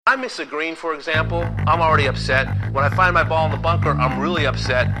I miss a green, for example, I'm already upset. When I find my ball in the bunker, I'm really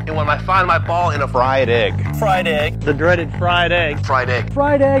upset. And when I find my ball in a fried egg. Fried egg. The dreaded fried egg. Fried egg.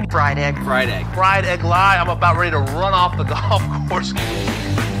 Fried egg. Fried egg. Fried egg. Fried egg lie, I'm about ready to run off the golf course.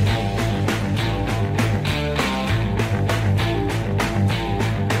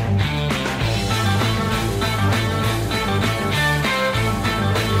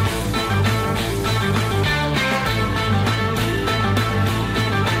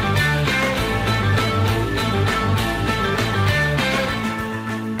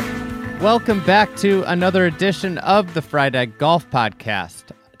 Welcome back to another edition of the Fried Egg Golf Podcast.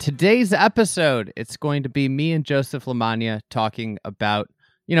 Today's episode, it's going to be me and Joseph Lamagna talking about,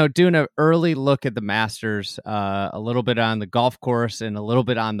 doing an early look at the Masters, a little bit on the golf course and a little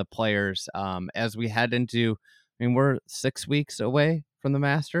bit on the players as we head into, we're 6 weeks away from the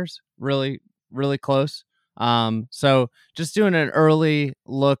Masters, really, really close. So just doing an early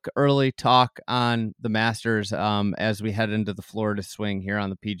look, early talk on the Masters as we head into the Florida swing here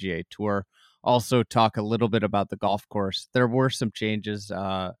on the PGA Tour. Also talk a little bit about the golf course. There were some changes,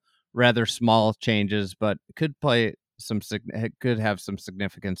 rather small changes, but could have some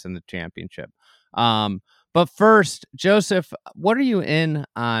significance in the championship. But first, Joseph, what are you in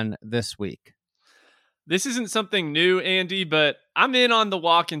on this week? This isn't something new, Andy, but I'm in on the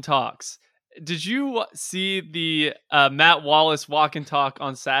walk and talks. Did you see the Matt Wallace walk and talk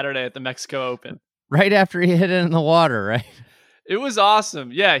on Saturday at the Mexico Open? Right after he hit it in the water, right? It was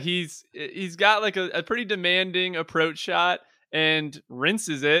awesome. Yeah, he's got like a pretty demanding approach shot and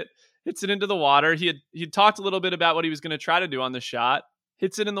rinses it, hits it into the water. He talked a little bit about what he was going to try to do on the shot,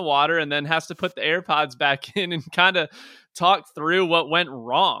 hits it in the water, and then has to put the AirPods back in and kind of talk through what went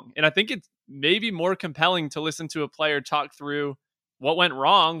wrong. And I think it's maybe more compelling to listen to a player talk through what went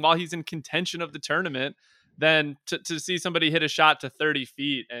wrong while he's in contention of the tournament than to see somebody hit a shot to 30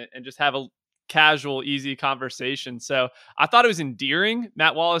 feet and just have a casual, easy conversation. So I thought it was endearing.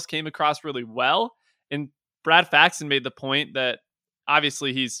 Matt Wallace came across really well. And Brad Faxon made the point that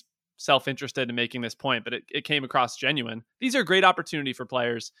obviously he's self-interested in making this point, but it came across genuine. These are a great opportunity for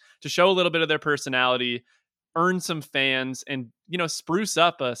players to show a little bit of their personality, earn some fans, and, spruce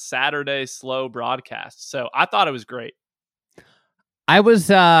up a Saturday slow broadcast. So I thought it was great. I was,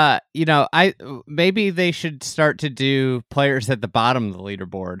 maybe they should start to do players at the bottom of the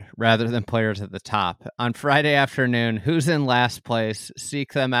leaderboard rather than players at the top. On Friday afternoon, who's in last place?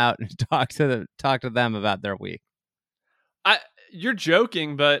 Seek them out and talk to them about their week. You're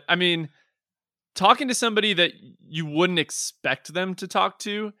joking, but talking to somebody that you wouldn't expect them to talk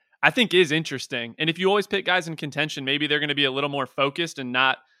to, I think is interesting. And if you always pick guys in contention, maybe they're going to be a little more focused and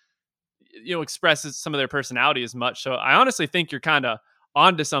not expresses some of their personality as much. So I honestly think you're kind of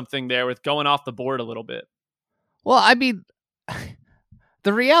onto something there with going off the board a little bit. Well,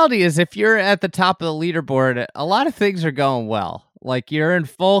 the reality is if you're at the top of the leaderboard, a lot of things are going well. Like you're in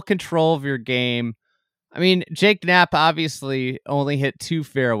full control of your game. Jake Knapp obviously only hit 2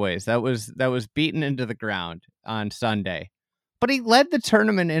 fairways. That was beaten into the ground on Sunday, but he led the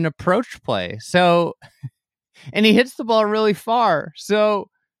tournament in approach play. So, and he hits the ball really far. So,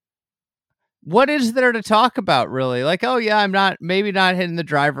 what is there to talk about, really? Like, oh yeah, I'm maybe not hitting the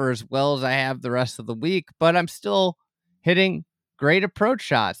driver as well as I have the rest of the week, but I'm still hitting great approach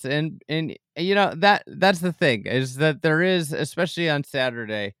shots. And that's the thing, is that there is, especially on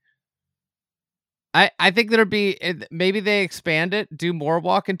Saturday, I think there'll be, maybe they expand it, do more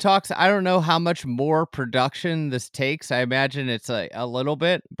walk and talks. I don't know how much more production this takes. I imagine it's a little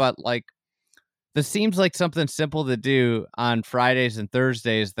bit, but like, this seems like something simple to do on Fridays and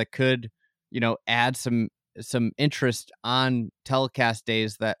Thursdays that could add some interest on telecast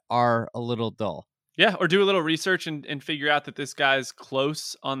days that are a little dull. Yeah, or do a little research and figure out that this guy's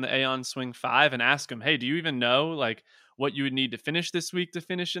close on the Aon Swing 5 and ask him, hey, do you even know like what you would need to finish this week to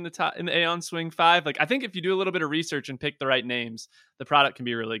finish in the Aon Swing 5? Like, I think if you do a little bit of research and pick the right names, the product can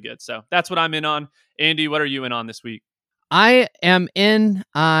be really good. So that's what I'm in on. Andy, what are you in on this week? I am in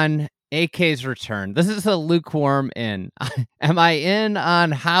on AK's return. This is a lukewarm in. Am I in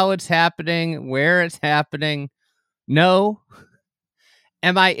on how it's happening, where it's happening? No.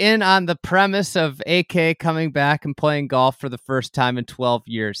 Am I in on the premise of AK coming back and playing golf for the first time in 12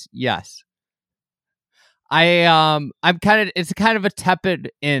 years? Yes. It's kind of a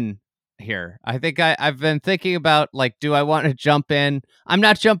tepid in here. I think I've been thinking about, like, do I want to jump in? I'm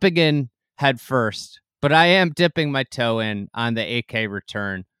not jumping in head first, but I am dipping my toe in on the AK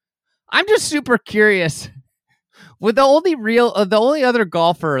return. I'm just super curious. With the only other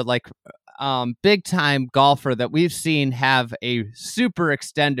golfer, like big time golfer that we've seen have a super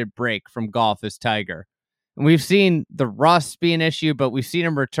extended break from golf is Tiger. And we've seen the rust be an issue, but we've seen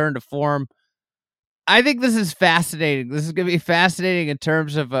him return to form. I think this is fascinating. This is going to be fascinating in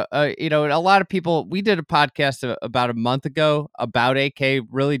terms of, a lot of people, we did a podcast about a month ago about AK,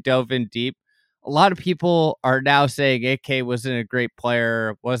 really dove in deep. A lot of people are now saying AK wasn't a great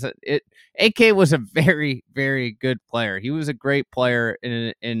player. Wasn't it? AK was a very, very good player. He was a great player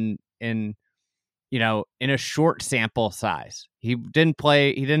in a short sample size. He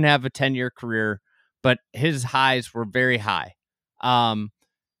didn't have a 10-year career, but his highs were very high.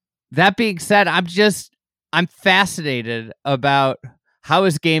 That being said, I'm fascinated about how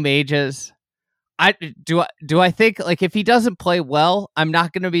his game ages. I think, like, if he doesn't play well, I'm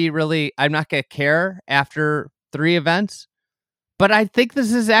not going to care after 3 events. But I think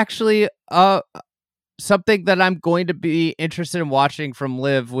this is actually something that I'm going to be interested in watching from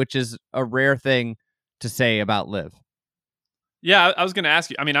Liv, which is a rare thing to say about Liv. Yeah, I was going to ask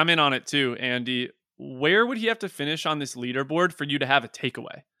you. I mean, I'm in on it too, Andy. Where would he have to finish on this leaderboard for you to have a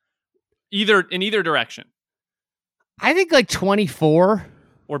takeaway? In either direction. I think like 24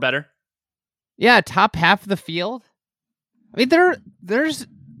 or better. Yeah, top half of the field. I mean, there's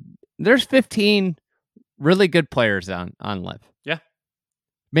 15 really good players on Liv. Yeah.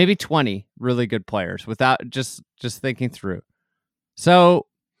 Maybe 20 really good players without just thinking through. So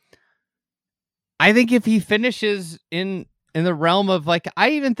I think if he finishes in the realm of, like, I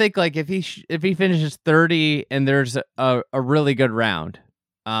even think, like, if he finishes 30 and there's a really good round,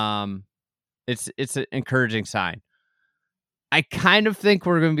 it's an encouraging sign. I kind of think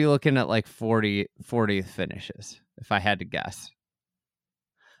we're going to be looking at like 40 finishes, if I had to guess.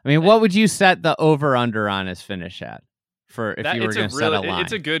 I mean, what would you set the over-under on his finish at for if you were going to set a line?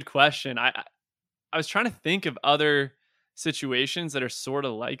 It's a good question. I was trying to think of other situations that are sort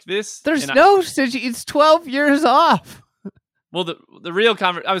of like this. It's 12 years off. Well, the real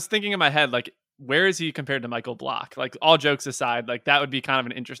I was thinking in my head, like, where is he compared to Michael Block? Like, all jokes aside, like, that would be kind of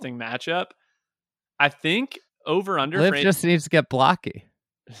an interesting matchup. I think over-under... Liv just needs to get blocky.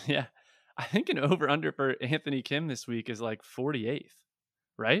 Yeah. I think an over-under for Anthony Kim this week is like 48th,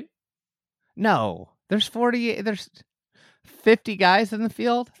 right? No. There's 48. There's 50 guys in the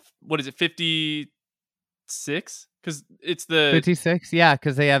field. What is it, 56? Because it's the... 56? Yeah,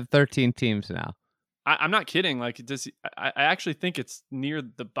 because they have 13 teams now. I'm not kidding. Like, I actually think it's near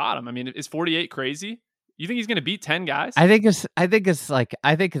the bottom. I mean, is 48 crazy? You think he's going to beat 10 guys? I think it's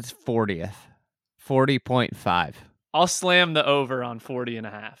 40th. 40.5. I'll slam the over on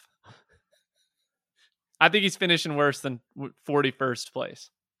 40.5. I think he's finishing worse than 41st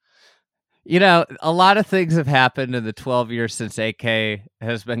place. You know, a lot of things have happened in the 12 years since AK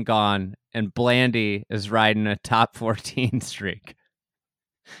has been gone, and Blandy is riding a top 14 streak.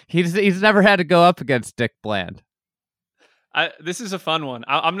 He's never had to go up against Dick Bland. This is a fun one.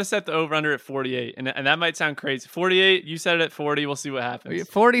 I'm going to set the over-under at 48, and that might sound crazy. 48, you set it at 40. We'll see what happens.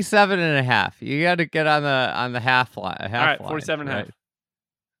 47.5. You got to get on the half line. All right, 47.5. Right?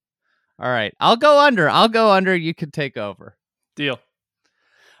 All right, I'll go under. You can take over. Deal.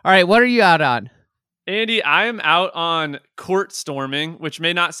 All right, what are you out on? Andy, I am out on court storming, which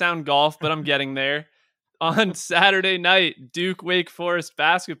may not sound golf, but I'm getting there. On Saturday night, Duke Wake Forest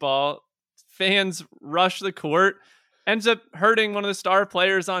basketball, fans rush the court. Ends up hurting one of the star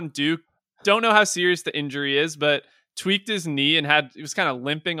players on Duke. Don't know how serious the injury is, but tweaked his knee and he was kind of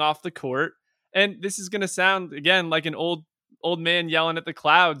limping off the court. And this is going to sound, again, like an old man yelling at the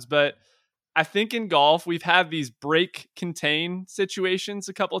clouds, but I think in golf, we've had these break contain situations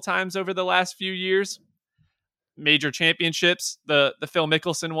a couple times over the last few years. Major championships, the Phil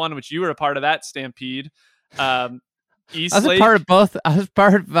Mickelson one, which you were a part of that stampede. East I was Lake. a part of both. I was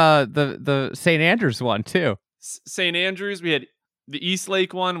part of the St. Andrews one too. St. Andrews, we had the East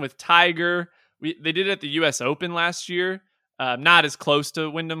Lake one with Tiger. They did it at the U.S. Open last year. Not as close to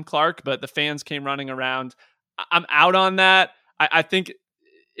Wyndham Clark, but the fans came running around. I'm out on that. I think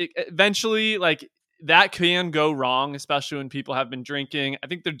eventually, like, that can go wrong, especially when people have been drinking. I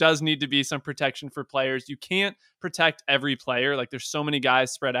think there does need to be some protection for players. You can't protect every player. Like, there's so many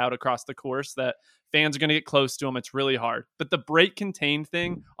guys spread out across the course that fans are going to get close to them. It's really hard. But the break contain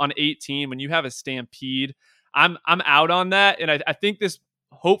thing on 18, when you have a stampede, I'm out on that. And I think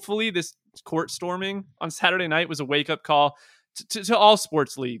hopefully this court storming on Saturday night was a wake-up call to all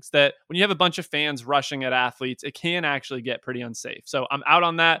sports leagues, that when you have a bunch of fans rushing at athletes, it can actually get pretty unsafe. So I'm out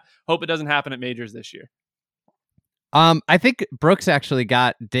on that. Hope it doesn't happen at majors this year. I think Brooks actually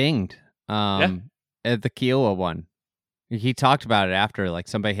got dinged at the Kiowa one. He talked about it after, like,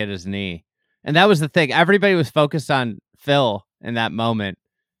 somebody hit his knee. And that was the thing. Everybody was focused on Phil in that moment.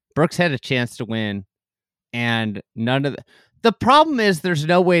 Brooks had a chance to win, and none of the problem is there's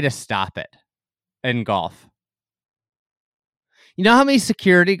no way to stop it in golf. You know how many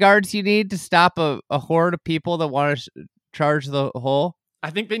security guards you need to stop a horde of people that want to charge the hole? I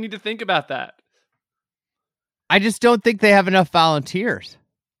think they need to think about that. I just don't think they have enough volunteers.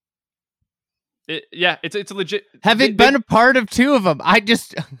 It's a legit. Having been a part of 2 of them, I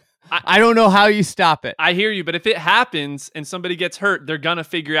don't know how you stop it. I hear you, but if it happens and somebody gets hurt, they're gonna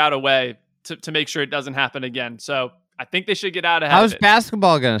figure out a way to make sure it doesn't happen again. So I think they should get out ahead of it. How's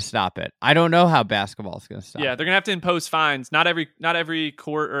basketball going to stop it? I don't know how basketball is going to stop it. Yeah, they're going to have to impose fines. Not every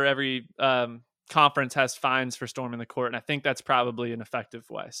court or every conference has fines for storming the court, and I think that's probably an effective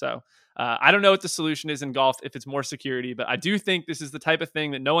way. So I don't know what the solution is in golf, if it's more security, but I do think this is the type of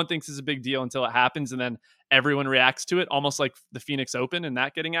thing that no one thinks is a big deal until it happens, and then everyone reacts to it, almost like the Phoenix Open and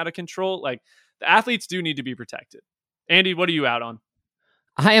that getting out of control. Like, the athletes do need to be protected. Andy, what are you out on?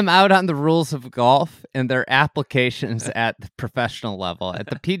 I am out on the rules of golf and their applications at the professional level, at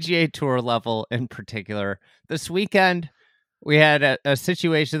the PGA Tour level in particular. This weekend, we had a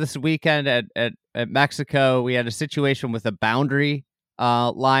situation. This weekend at Mexico, we had a situation with a boundary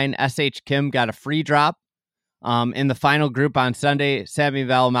line. S.H. Kim got a free drop. In the final group on Sunday, Sami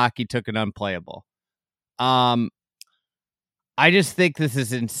Valimaki took an unplayable. I just think this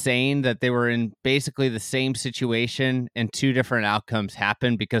is insane that they were in basically the same situation and 2 different outcomes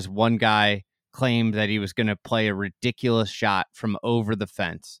happened because one guy claimed that he was going to play a ridiculous shot from over the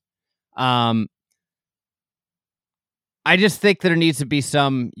fence. I just think there needs to be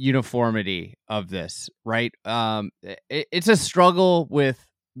some uniformity of this, right? It's a struggle with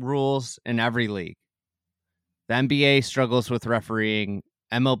rules in every league. The NBA struggles with refereeing.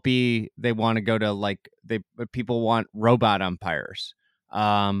 MLB, they want to go to people want robot umpires.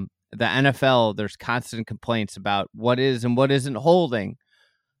 The NFL, there's constant complaints about what is and what isn't holding.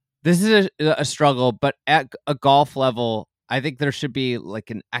 This is a struggle, but at a golf level, I think there should be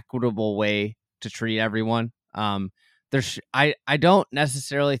like an equitable way to treat everyone. I don't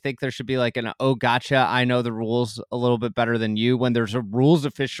necessarily think there should be like gotcha, I know the rules a little bit better than you, when there's a rules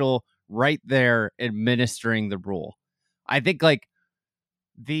official right there administering the rule. I think like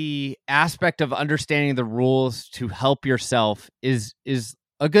the aspect of understanding the rules to help yourself is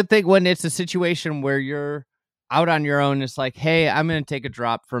a good thing when it's a situation where you're out on your own. It's like, hey, I'm going to take a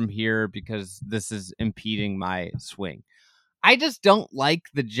drop from here because this is impeding my swing. I just don't like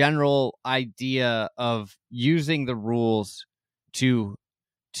the general idea of using the rules to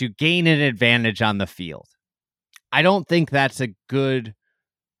gain an advantage on the field. I don't think that's a good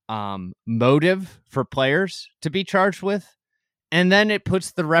motive for players to be charged with. And then it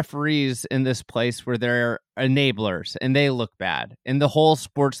puts the referees in this place where they're enablers and they look bad and the whole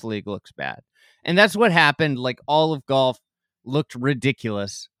sports league looks bad. And that's what happened. Like, all of golf looked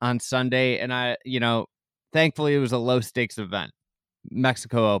ridiculous on Sunday. And thankfully it was a low stakes event,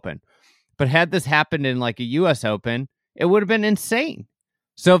 Mexico Open. But had this happened in like a US Open, it would have been insane.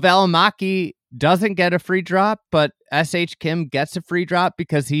 So Valimaki doesn't get a free drop, but S.H. Kim gets a free drop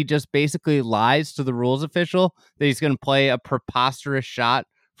because he just basically lies to the rules official that he's going to play a preposterous shot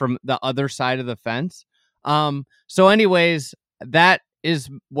from the other side of the fence. So anyways, that is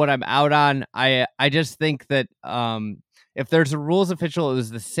what I'm out on. I just think that if there's a rules official, it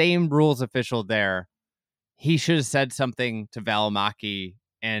was the same rules official there. He should have said something to Valimaki,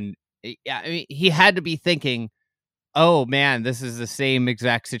 and he had to be thinking, oh man, this is the same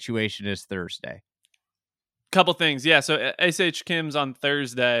exact situation as Thursday. Couple things. Yeah. So S.H. Kim's on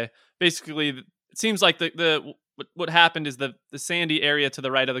Thursday. Basically, it seems like what happened is the sandy area to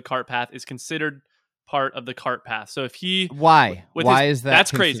the right of the cart path is considered part of the cart path. So if he... Why is that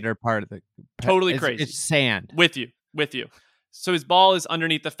that's considered crazy. Part of the... Totally crazy. It's sand. With you. So his ball is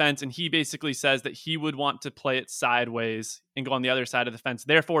underneath the fence, and he basically says that he would want to play it sideways and go on the other side of the fence.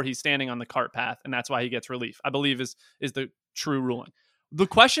 Therefore, he's standing on the cart path, and that's why he gets relief, I believe is the true ruling. The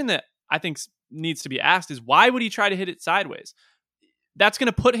question that I think needs to be asked is, why would he try to hit it sideways? That's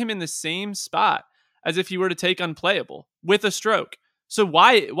going to put him in the same spot as if he were to take unplayable with a stroke. So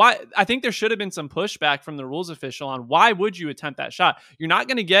why? I think there should have been some pushback from the rules official on why would you attempt that shot? You're not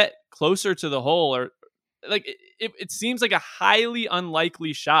going to get closer to the hole, or like it seems like a highly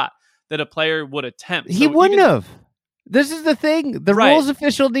unlikely shot that a player would attempt. He wouldn't have. This is the thing. The rules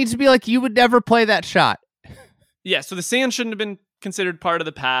official needs to be like, you would never play that shot. Yeah, so the sand shouldn't have been considered part of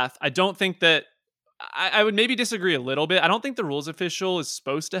the path. I don't think that... I would maybe disagree a little bit. I don't think the rules official is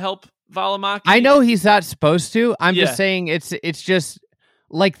supposed to help Valimaki. I know he's not supposed to. I'm just saying it's just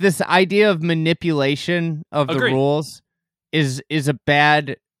like this idea of manipulation of the rules is a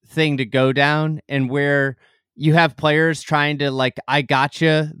bad thing to go down, and where you have players trying to like, I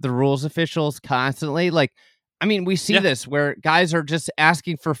gotcha the rules officials constantly. Like, I mean, we see this where guys are just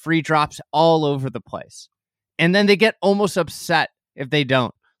asking for free drops all over the place. And then they get almost upset if they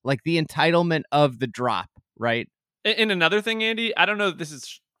don't. Like the entitlement of the drop, right? And another thing, Andy, I don't know if this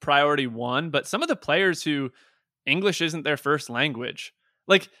is priority one, but some of the players who English isn't their first language,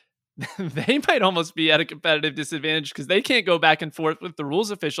 like they might almost be at a competitive disadvantage because they can't go back and forth with the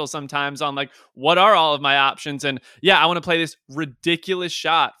rules official sometimes on like, what are all of my options? And yeah, I want to play this ridiculous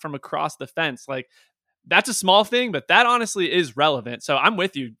shot from across the fence. Like, that's a small thing, but that honestly is relevant. So I'm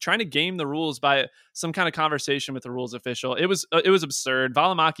with you. Trying to game the rules by some kind of conversation with the rules official. It was absurd.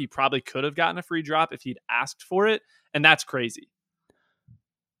 Valimaki probably could have gotten a free drop if he'd asked for it, and that's crazy.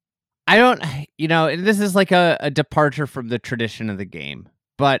 I don't, this is like a departure from the tradition of the game,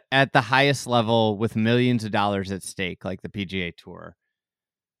 but at the highest level with millions of dollars at stake, like the PGA Tour,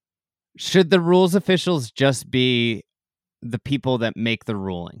 should the rules officials just be the people that make the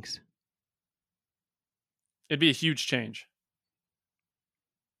rulings? It'd be a huge change.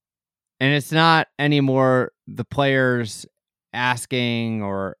 And it's not anymore the players asking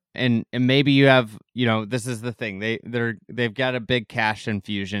and maybe you have, this is the thing. They've got a big cash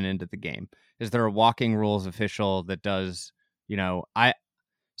infusion into the game. Is there a walking rules official that does,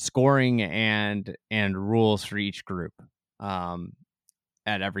 scoring and rules for each group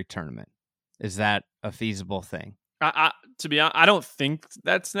at every tournament? Is that a feasible thing? To be honest, I don't think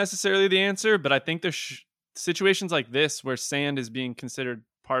that's necessarily the answer, but I think there's situations like this where sand is being considered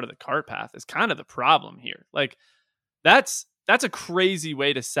part of the cart path is kind of the problem here. Like that's a crazy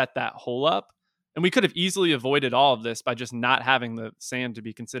way to set that hole up. And we could have easily avoided all of this by just not having the sand to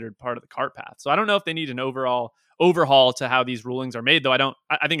be considered part of the cart path. So I don't know if they need an overhaul to how these rulings are made, though.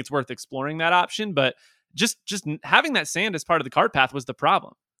 I think it's worth exploring that option, but just having that sand as part of the cart path was the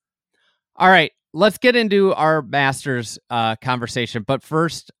problem. All right, let's get into our Masters conversation. But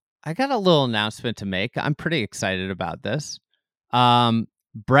first, I got a little announcement to make. I'm pretty excited about this.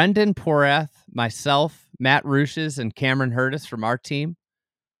 Brendan Porath, myself, Matt Rusches, and Cameron Hurtis from our team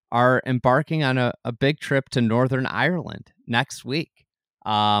are embarking on a big trip to Northern Ireland next week.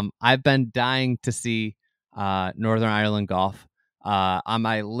 I've been dying to see Northern Ireland golf. On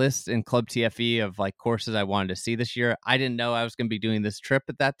my list in Club TFE of like courses I wanted to see this year. I didn't know I was going to be doing this trip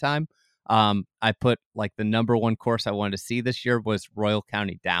at that time. I put like the number one course I wanted to see this year was Royal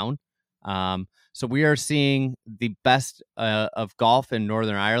County Down. So we are seeing the best of golf in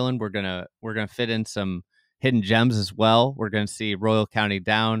Northern Ireland. We're gonna fit in some hidden gems as well. We're gonna see Royal County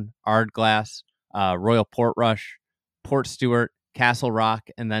Down, Ardglass, Royal Portrush, Port Stewart, Castle Rock,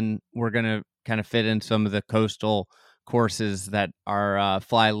 and then we're gonna kind of fit in some of the coastal courses that are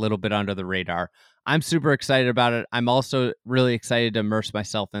fly a little bit under the radar. I'm super excited about it. I'm also really excited to immerse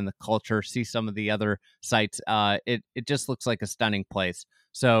myself in the culture, see some of the other sites. It just looks like a stunning place.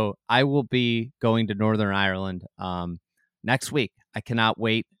 So I will be going to Northern Ireland next week. I cannot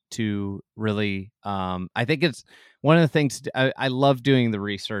wait to really. I think it's one of the things I love doing the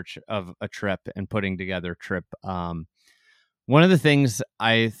research of a trip and putting together a trip. One of the things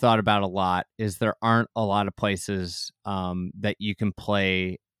I thought about a lot is there aren't a lot of places that you can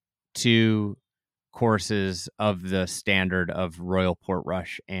play two courses of the standard of Royal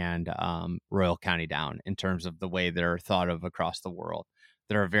Portrush and Royal County Down in terms of the way they're thought of across the world.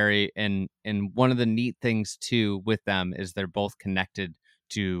 They're very and one of the neat things too with them is they're both connected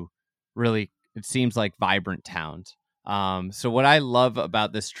to really, it seems like, vibrant towns. So what I love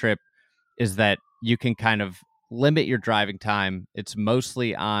about this trip is that you can kind of limit your driving time. It's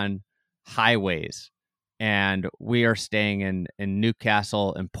mostly on highways, and we are staying in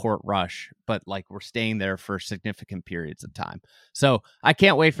Newcastle and Portrush, but like we're staying there for significant periods of time. So I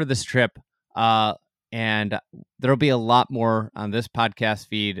can't wait for this trip. And there'll be a lot more on this podcast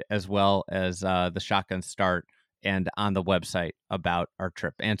feed as well as the Shotgun Start and on the website about our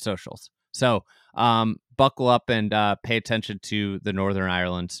trip and socials. So buckle up and pay attention to the Northern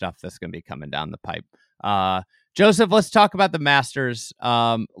Ireland stuff that's going to be coming down the pipe. Joseph, let's talk about the Masters.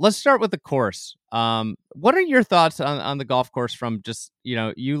 Let's start with the course. What are your thoughts on the golf course from just,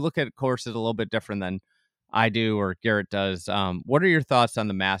 you look at courses a little bit different than I do or Garrett does. What are your thoughts on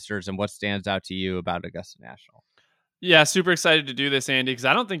the Masters and what stands out to you about Augusta National? Yeah, super excited to do this, Andy, because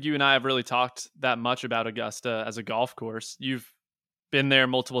I don't think you and I have really talked that much about Augusta as a golf course. You've been there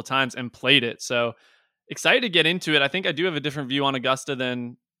multiple times and played it. So excited to get into it. I think I do have a different view on Augusta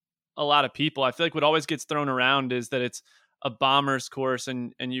than a lot of people. I feel like what always gets thrown around is that it's a bomber's course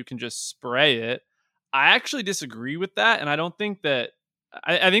and you can just spray it. I actually disagree with that. And I don't think that,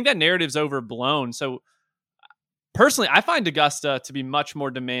 I think that narrative's overblown. So personally, I find Augusta to be much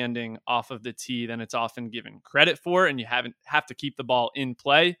more demanding off of the tee than it's often given credit for. And you have to keep the ball in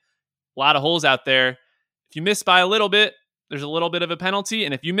play. A lot of holes out there. If you miss by a little bit, there's a little bit of a penalty.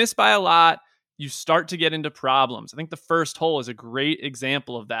 And if you miss by a lot, you start to get into problems. I think the first hole is a great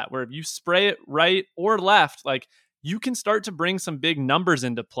example of that, where if you spray it right or left, like you can start to bring some big numbers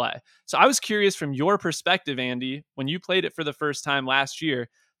into play. So I was curious from your perspective, Andy, when you played it for the first time last year,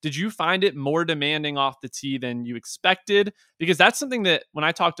 did you find it more demanding off the tee than you expected? Because that's something that when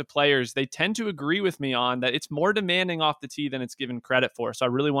I talk to players, they tend to agree with me on, that it's more demanding off the tee than it's given credit for. So I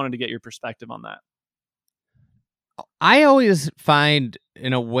really wanted to get your perspective on that. I always find,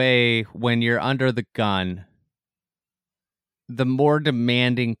 in a way, when you're under the gun, the more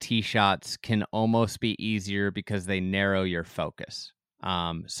demanding tee shots can almost be easier because they narrow your focus.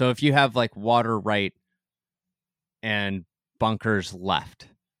 So if you have like water right and bunkers left,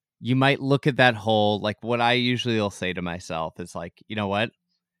 you might look at that hole. Like what I usually will say to myself is like, you know what?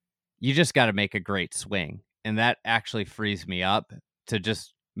 You just got to make a great swing. And that actually frees me up to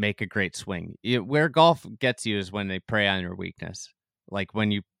just make a great swing. Where golf gets you is when they prey on your weakness. Like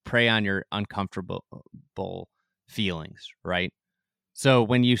when you prey on your uncomfortable feelings, right? So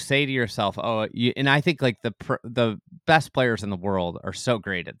when you say to yourself, "Oh," and I think like the best players in the world are so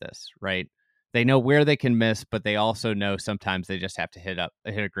great at this, right? They know where they can miss, but they also know sometimes they just have to hit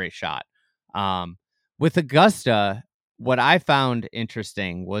a great shot. With Augusta, what I found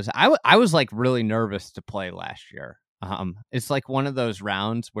interesting was I was like really nervous to play last year. It's like one of those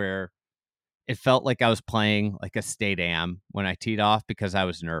rounds where it felt like I was playing like a state am when I teed off because I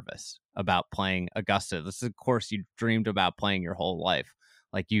was nervous about playing Augusta. This is a course you dreamed about playing your whole life.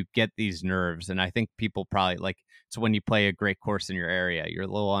 Like you get these nerves. And I think people probably like, it's when you play a great course in your area, you're a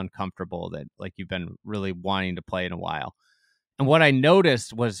little uncomfortable that like you've been really wanting to play in a while. And what I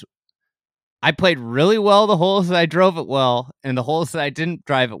noticed was I played really well the holes that I drove it well, and the holes that I didn't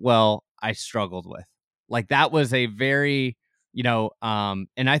drive it well, I struggled with. Like that was a very,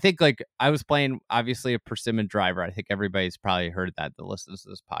 and I think like I was playing obviously a persimmon driver. I think everybody's probably heard that listens to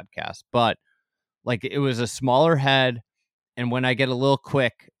this podcast, but like it was a smaller head, and when I get a little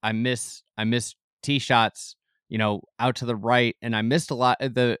quick, I miss tee shots, out to the right, and I missed a lot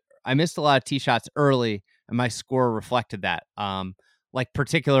of tee shots early, and my score reflected that. Like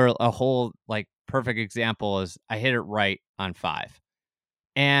a whole like perfect example is I hit it right on 5.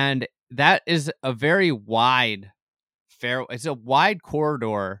 And that is a very wide fairway. It's a wide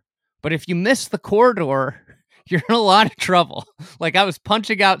corridor, but if you miss the corridor, you're in a lot of trouble. Like I was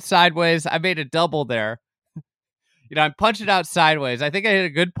punching out sideways. I made a double there. I'm punching out sideways. I think I hit a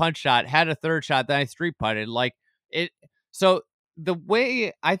good punch shot, had a third shot, then I 3-putted. Like it. So the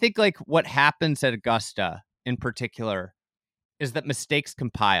way I think like what happens at Augusta in particular is that mistakes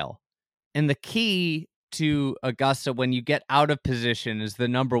compile. And the key to Augusta when you get out of position is the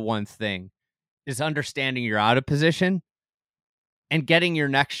number one thing is understanding you're out of position and getting your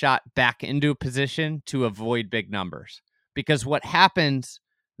next shot back into a position to avoid big numbers. Because what happens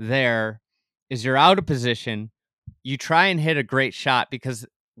there is you're out of position, you try and hit a great shot because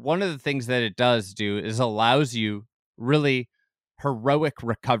one of the things that it does do is allows you really heroic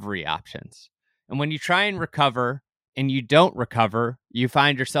recovery options. And when you try and recover and you don't recover, you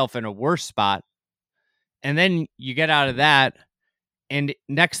find yourself in a worse spot. And then you get out of that, and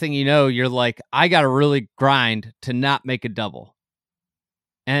next thing you know, you're like, I got to really grind to not make a double.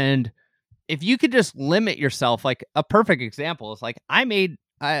 And if you could just limit yourself, like a perfect example is like I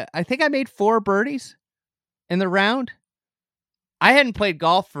think I made 4 birdies in the round. I hadn't played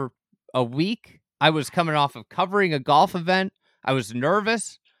golf for a week. I was coming off of covering a golf event. I was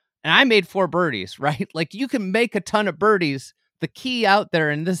nervous, and I made 4 birdies, right? Like you can make a ton of birdies. The key out there,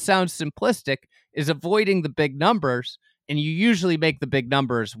 and this sounds simplistic, is avoiding the big numbers. And you usually make the big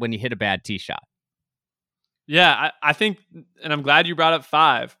numbers when you hit a bad tee shot. Yeah, I think, and I'm glad you brought up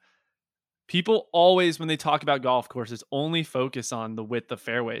 5. People always, when they talk about golf courses, only focus on the width of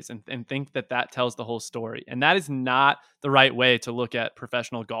fairways and think that tells the whole story. And that is not the right way to look at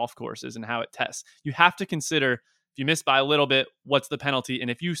professional golf courses and how it tests. You have to consider, if you miss by a little bit, what's the penalty? And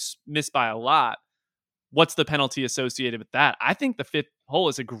if you miss by a lot, what's the penalty associated with that? I think the 5th hole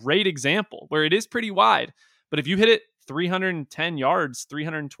is a great example where it is pretty wide. But if you hit it 310 yards,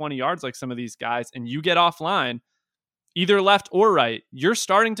 320 yards like some of these guys, and you get offline, either left or right, you're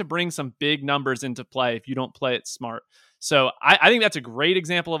starting to bring some big numbers into play if you don't play it smart. So I think that's a great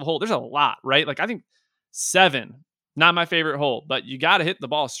example of a hole. There's a lot, right? Like I think 7, not my favorite hole, but you got to hit the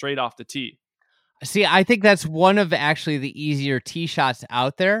ball straight off the tee. See, I think that's one of actually the easier tee shots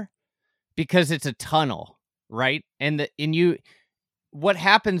out there because it's a tunnel, right? And what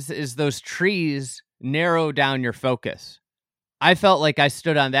happens is those trees narrow down your focus. I felt like I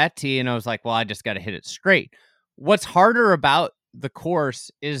stood on that tee and I was like, well, I just got to hit it straight. What's harder about the course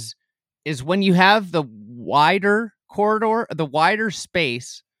is when you have the wider corridor, the wider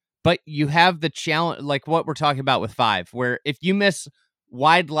space, but you have the challenge, like what we're talking about with 5, where if you miss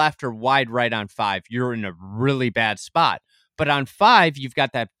wide left or wide right on 5, you're in a really bad spot. But on 5, you've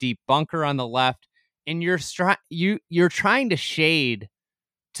got that deep bunker on the left, and you're trying to shade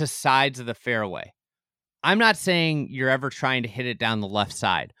to sides of the fairway. I'm not saying you're ever trying to hit it down the left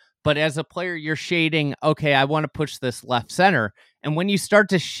side, but as a player, you're shading, okay, I want to push this left center. And when you start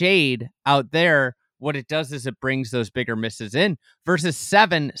to shade out there, what it does is it brings those bigger misses in versus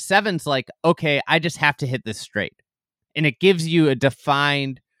 7. 7's like, okay, I just have to hit this straight. And it gives you a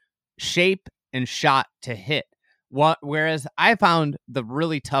defined shape and shot to hit. Whereas I found the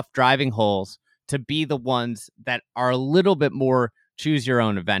really tough driving holes to be the ones that are a little bit more choose your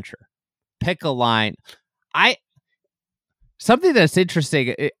own adventure. Pick a line. Something that's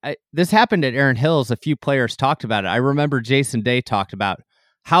interesting, this happened at Erin Hills. A few players talked about it. I remember Jason Day talked about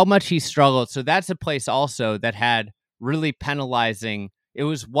how much he struggled. So that's a place also that had really penalizing. It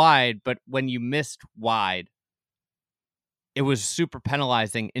was wide, but when you missed wide, it was super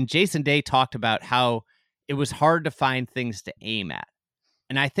penalizing. And Jason Day talked about how it was hard to find things to aim at.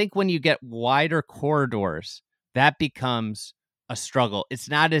 And I think when you get wider corridors, that becomes a struggle. It's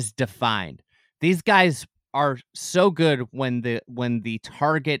not as defined. These guys are so good when the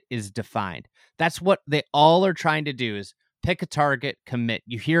target is defined. That's what they all are trying to do, is pick a target, commit.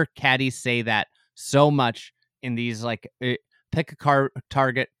 You hear caddies say that so much in these, like, pick a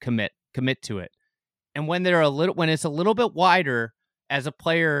target, commit to it. And when when it's a little bit wider, as a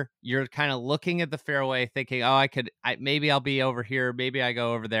player, you're kind of looking at the fairway thinking, oh, maybe I'll be over here, maybe I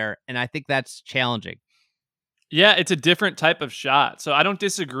go over there. And I think that's challenging. Yeah, it's a different type of shot. So I don't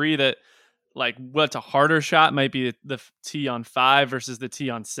disagree that, like, what's a harder shot might be the tee on 5 versus the tee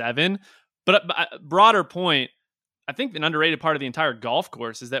on 7. But a broader point, I think an underrated part of the entire golf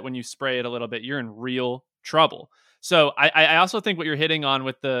course is that when you spray it a little bit, you're in real trouble. So I also think what you're hitting on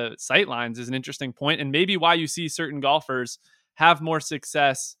with the sight lines is an interesting point, and maybe why you see certain golfers have more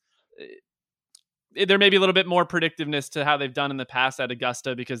success. There may be a little bit more predictiveness to how they've done in the past at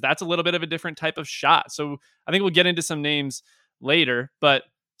Augusta, because that's a little bit of a different type of shot. So I think we'll get into some names later, but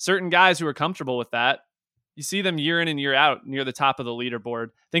certain guys who are comfortable with that, you see them year in and year out near the top of the leaderboard.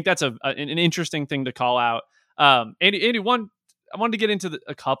 I think that's an interesting thing to call out. Andy, I wanted to get into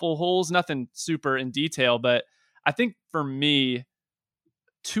a couple holes, nothing super in detail, but I think for me,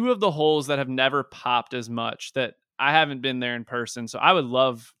 2 of the holes that have never popped as much that I haven't been there in person, so I would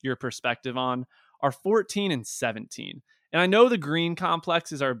love your perspective on, are 14 and 17. And I know the green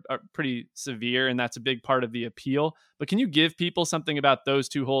complexes are pretty severe, and that's a big part of the appeal. But can you give people something about those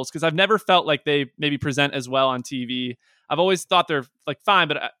 2 holes? Because I've never felt like they maybe present as well on TV. I've always thought they're like fine,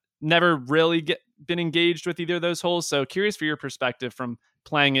 but I never really been engaged with either of those holes. So curious for your perspective from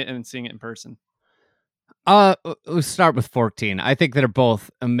playing it and seeing it in person. Let's start with 14. I think they're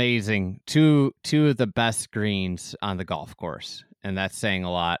both amazing. Two of the best greens on the golf course. And that's saying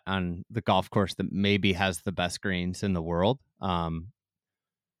a lot on the golf course that maybe has the best greens in the world.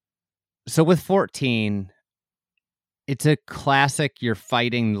 So with 14, it's a classic, you're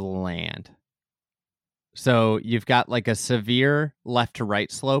fighting the land. So you've got like a severe left to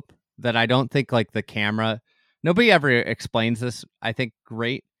right slope that I don't think, like, the camera, nobody ever explains this, I think,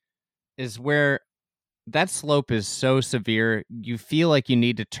 great, is where that slope is so severe, you feel like you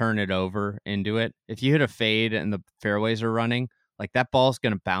need to turn it over into it. If you hit a fade and the fairways are running, like, that ball's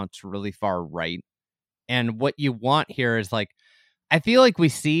going to bounce really far right. And what you want here is, like, I feel like we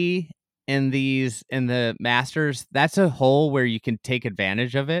see in the Masters, that's a hole where you can take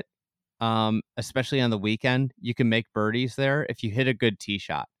advantage of it. Especially on the weekend, you can make birdies there if you hit a good tee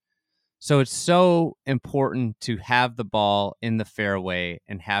shot. So it's so important to have the ball in the fairway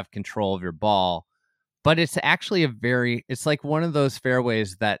and have control of your ball. But it's actually it's like one of those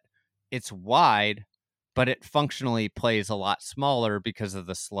fairways that it's wide, but it functionally plays a lot smaller because of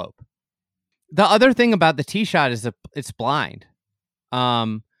the slope. The other thing about the tee shot is it's blind.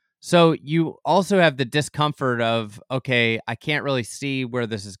 So you also have the discomfort of, okay, I can't really see where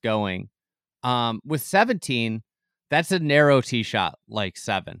this is going. With 17, that's a narrow tee shot, like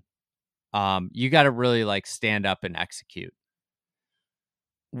 7. You got to really, like, stand up and execute.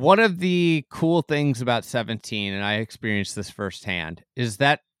 One of the cool things about 17, and I experienced this firsthand, is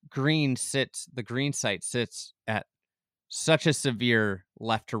that the green site sits at such a severe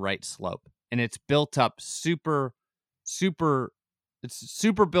left to right slope, and it's built up super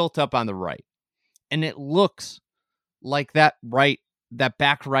built up on the right. And it looks like that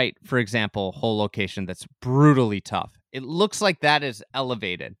back right, for example, hole location that's brutally tough. It looks like that is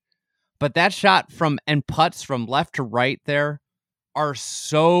elevated. But that shot and putts from left to right there are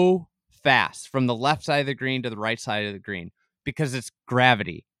so fast from the left side of the green to the right side of the green because it's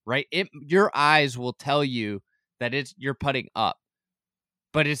gravity. right? Your eyes will tell you that you're putting up,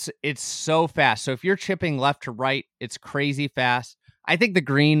 but it's so fast. So if you're chipping left to right, it's crazy fast. I think the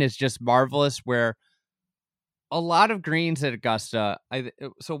green is just marvelous, where a lot of greens at Augusta.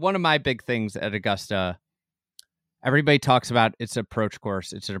 So one of my big things at Augusta, everybody talks about it's an approach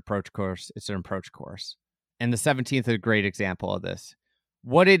course. It's an approach course. It's an approach course. And the 17th is a great example of this.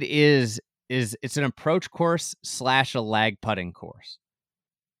 What it is it's an approach course / a lag putting course.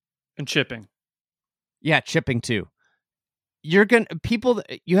 And chipping. Yeah, chipping too. You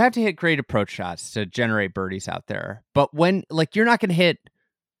have to hit great approach shots to generate birdies out there. But when, like, you're not going to hit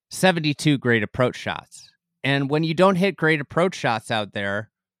 72 great approach shots. And when you don't hit great approach shots out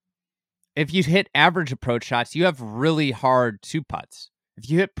there, if you hit average approach shots, you have really hard two putts. If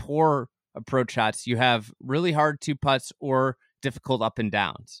you hit poor approach shots, you have really hard two putts or difficult up and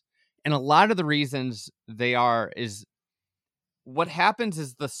downs. And a lot of the reasons is what happens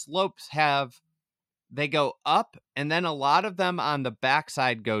is the slopes they go up, and then a lot of them on the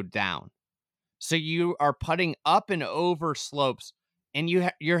backside go down. So you are putting up and over slopes, and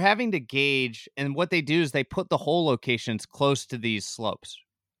you're having to gauge. And what they do is they put the hole locations close to these slopes.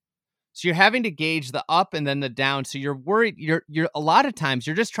 So you're having to gauge the up and then the down. So you're worried. You're a lot of times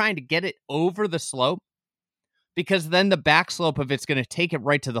you're just trying to get it over the slope, because then the back slope of it's going to take it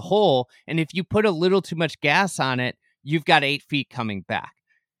right to the hole. And if you put a little too much gas on it, you've got 8 feet coming back.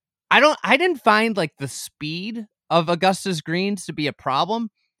 I didn't find like the speed of Augusta's greens to be a problem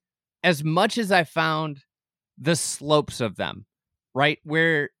as much as I found the slopes of them, right?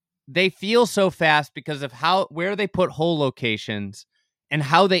 Where they feel so fast because of where they put hole locations and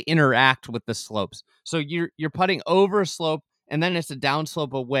how they interact with the slopes. So you're putting over a slope, and then it's a down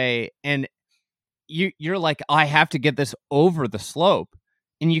slope away, and you're like, oh, I have to get this over the slope.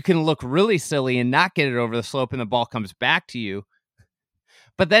 And you can look really silly and not get it over the slope, and the ball comes back to you.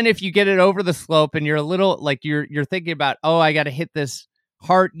 But then if you get it over the slope and you're a little like you're thinking about, oh, I got to hit this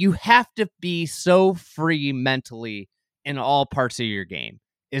hard, you have to be so free mentally in all parts of your game.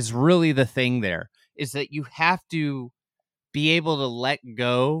 Is really the thing there, is that you have to be able to let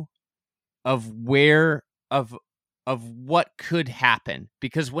go of what could happen,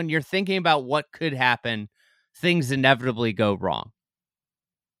 because when you're thinking about what could happen, things inevitably go wrong.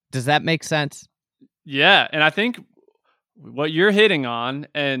 Does that make sense? Yeah, and I think what you're hitting on,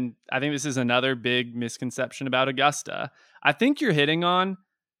 and I think this is another big misconception about Augusta, I think you're hitting on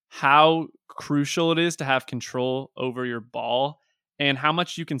how crucial it is to have control over your ball and how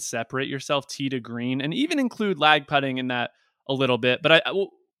much you can separate yourself tee to green, and even include lag putting in that a little bit. But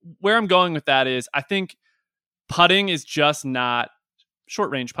where I'm going with that is, I think putting is just not, short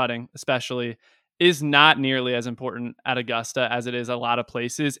range putting especially, is not nearly as important at Augusta as it is a lot of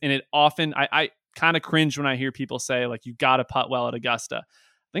places. And it often, I kind of cringe when I hear people say, like, you got to putt well at Augusta.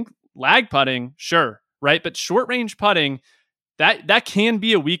 I think lag putting, sure, right? But short range putting, that can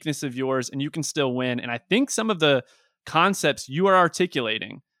be a weakness of yours, and you can still win. And I think some of the concepts you are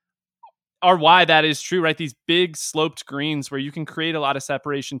articulating are why that is true, right? These big sloped greens where you can create a lot of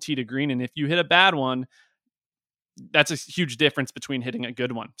separation tee to green. And if you hit a bad one, that's a huge difference between hitting a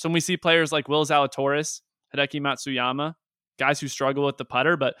good one. So when we see players like Will Zalatoris, Hideki Matsuyama, guys who struggle with the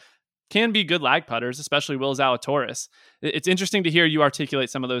putter, but can be good lag putters, especially Will Zalatoris. It's interesting to hear you articulate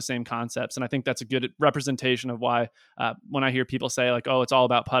some of those same concepts. And I think that's a good representation of why when I hear people say, like, oh, it's all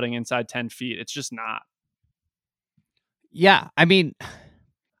about putting inside 10 feet, it's just not. Yeah. I mean,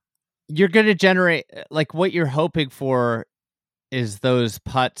 you're going to generate, like, what you're hoping for is those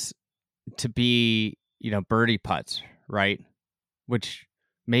putts to be, birdie putts, right? Which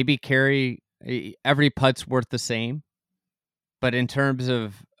maybe every putt's worth the same. But in terms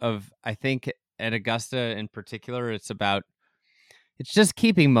of I think at Augusta in particular, it's just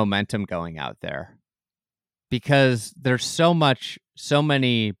keeping momentum going out there, because there's so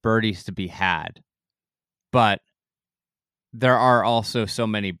many birdies to be had, but there are also so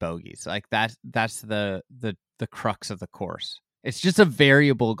many bogeys. Like that's the crux of the course. It's just a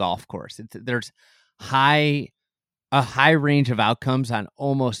variable golf course. There's a high range of outcomes on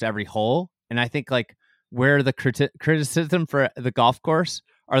almost every hole, and I think, like, where the criticism for the golf course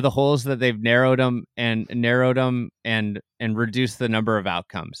are the holes that they've narrowed them and reduced the number of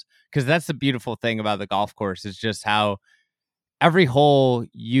outcomes. Because that's the beautiful thing about the golf course, is just how every hole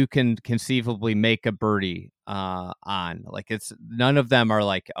you can conceivably make a birdie on. Like, it's none of them are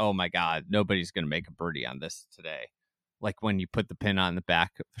like, oh my God, nobody's going to make a birdie on this today. Like when you put the pin on the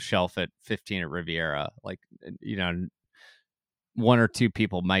back shelf at 15 at Riviera, like, one or two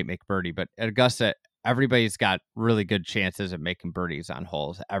people might make birdie, but at Augusta, everybody's got really good chances at making birdies on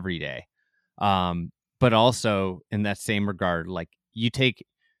holes every day. But also in that same regard, like, you take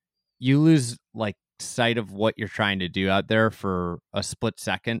you lose like sight of what you're trying to do out there for a split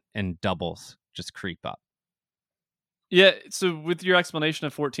second, and doubles just creep up. Yeah, so with your explanation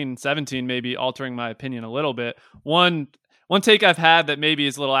of 14 and 17 maybe altering my opinion a little bit, one take I've had that maybe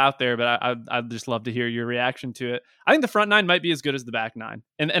is a little out there, but I'd just love to hear your reaction to it. I think the front nine might be as good as the back nine.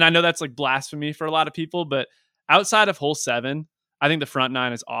 And I know that's like blasphemy for a lot of people, but outside of hole 7, I think the front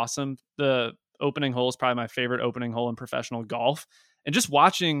nine is awesome. The opening hole is probably my favorite opening hole in professional golf. And just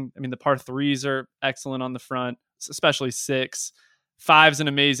watching, I mean, the par 3s are excellent on the front, especially 6. 5's an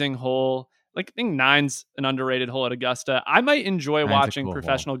amazing hole. Like, I think 9's an underrated hole at Augusta. I might enjoy 9's a watching cool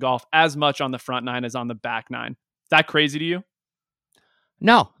professional golf as much on the front 9 as on the back 9. Is that crazy to you?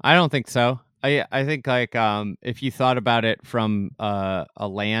 No, I don't think so. I think like if you thought about it from a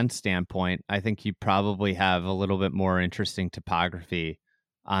land standpoint, I think you probably have a little bit more interesting topography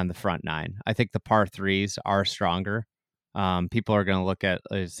on the front 9. I think the par 3s are stronger. People are going to look at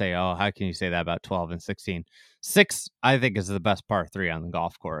say, oh, how can you say that about 12 and 16? 6, I think, is the best par 3 on the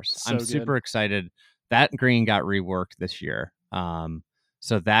golf course. So I'm good. super excited. That green got reworked this year.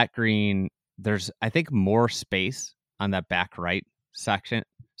 So that green, there's, I think, more space on that back right section,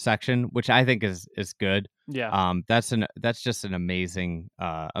 which I think is good. Yeah. That's just an amazing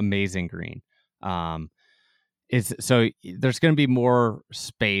green. Is so there's going to be more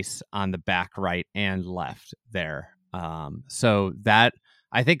space on the back right and left there. So that,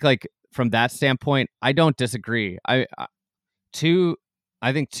 I think, like from that standpoint, I don't disagree. I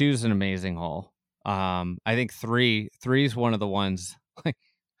think 2 is an amazing hole. I think 3 is one of the ones like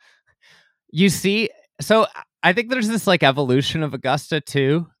you see. So I think there's this like evolution of Augusta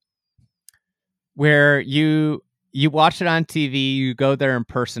too, where you watch it on TV, you go there in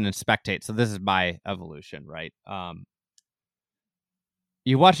person and spectate. So this is my evolution, right?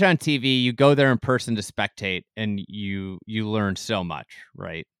 You watch it on TV, you go there in person to spectate, and you learn so much,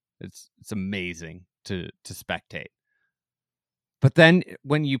 right? It's amazing to spectate. But then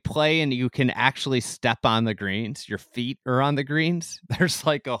when you play and you can actually step on the greens, your feet are on the greens, there's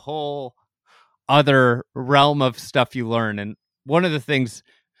like a whole other realm of stuff you learn. And one of the things,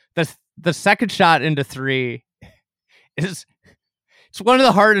 the second shot into 3 it's one of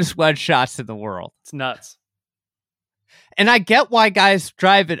the hardest wedge shots in the world. It's nuts. And I get why guys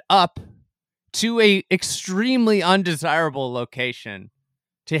drive it up to a extremely undesirable location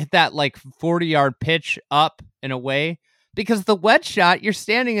to hit that like 40-yard pitch up and away, because the wedge shot, you're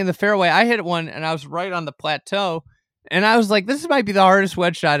standing in the fairway. I hit one and I was right on the plateau, and I was like, this might be the hardest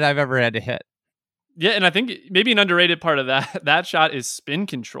wedge shot I've ever had to hit. Yeah, and I think maybe an underrated part of that shot is spin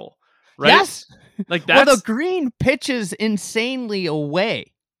control, right? Yes. Like that's... Well, the green pitches insanely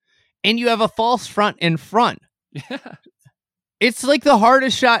away, and you have a false front in front. Yeah. It's like the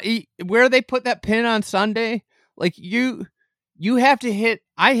hardest shot where they put that pin on Sunday. Like you have to hit.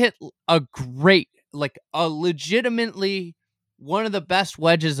 I hit a great, like a legitimately one of the best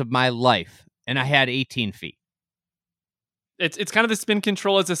wedges of my life, and I had 18 feet. It's kind of the spin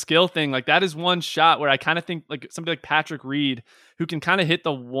control as a skill thing. Like that is one shot where I kind of think like somebody like Patrick Reed, who can kind of hit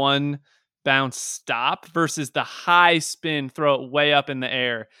the one bounce stop versus the high spin, throw it way up in the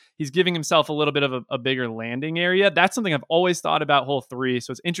air. He's giving himself a little bit of a bigger landing area. That's something I've always thought about hole 3. So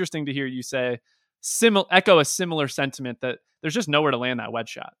it's interesting to hear you say echo a similar sentiment that there's just nowhere to land that wedge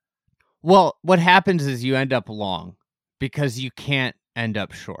shot. Well, what happens is you end up long because you can't end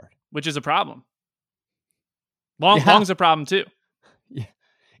up short, which is a problem. Long's a problem too. Yeah.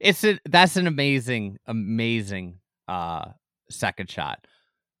 That's an amazing second shot.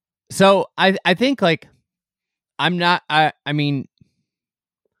 So I think like I mean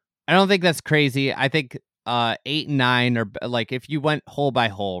I don't think that's crazy. I think 8 and 9 are like, if you went hole by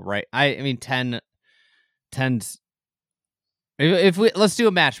hole, right? I mean 10's if we let's do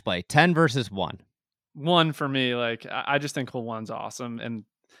a match play, 10 versus 1. 1 for me, like I just think hole 1's awesome, and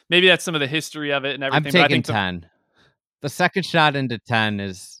maybe that's some of the history of it and everything. I'm taking, I think 10. The second shot into 10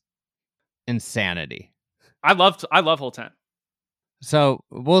 is insanity. I love hole 10. So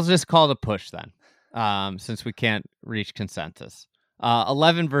we'll just call it a push then, since we can't reach consensus.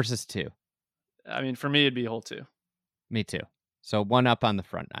 11 versus 2. I mean, for me, it'd be hole 2. Me too. So 1 up on the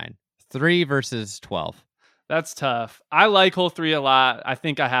front 9. 3 versus 12. That's tough. I like hole 3 a lot. I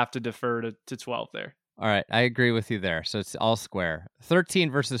think I have to defer to 12 there. All right, I agree with you there. So it's all square. 13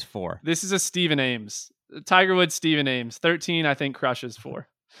 versus 4. This is a Stephen Ames. Tiger Woods, Stephen Ames. 13, I think, crushes 4.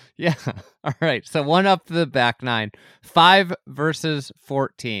 Yeah. All right. So 1 up the back 9. 5 versus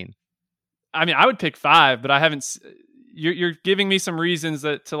 14. I mean, I would pick 5, but I haven't. You're giving me some reasons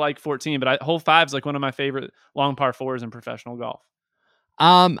to like 14, but hole 5's like one of my favorite long par 4s in professional golf.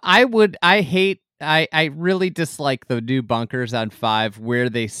 I hate I really dislike the new bunkers on 5 where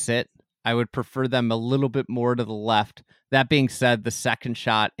they sit. I would prefer them a little bit more to the left. That being said, the second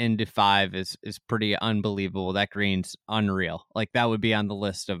shot into 5 is pretty unbelievable. That green's unreal. Like, that would be on the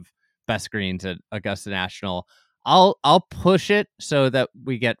list of best greens at Augusta National. I'll push it so that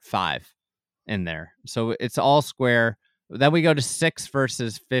we get 5 in there. So it's all square. Then we go to 6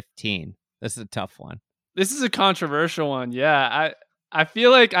 versus 15. This is a tough one. This is a controversial one. Yeah, I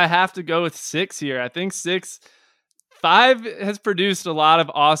feel like I have to go with 6 here. I think 5 has produced a lot of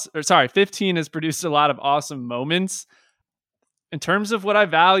awesome, 15 has produced a lot of awesome moments. In terms of what I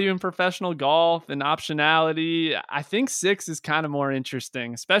value in professional golf and optionality, I think 6 is kind of more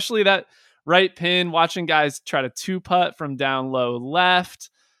interesting, especially that right pin, watching guys try to 2-putt from down low left.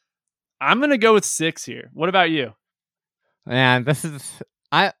 I'm going to go with 6 here. What about you? Man, this is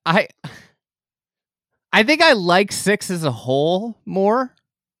I think I like 6 as a whole more,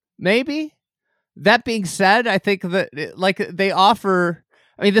 maybe. That being said, I think that like they offer,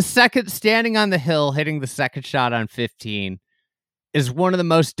 I mean, the second standing on the hill, hitting the second shot on 15 is one of the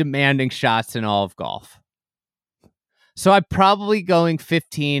most demanding shots in all of golf. So I'm probably going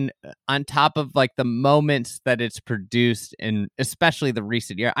 15 on top of like the moments that it's produced in especially the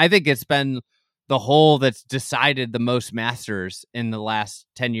recent year. I think it's been the hole that's decided the most Masters in the last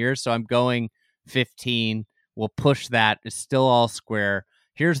 10 years. So I'm going 15. We'll push that. It's still all square.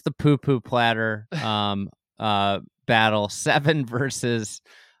 Here's the poo-poo platter battle, 7 versus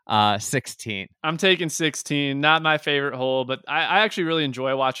 16. I'm taking 16. Not my favorite hole, but I actually really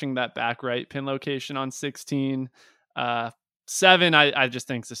enjoy watching that back right pin location on 16. 7, I just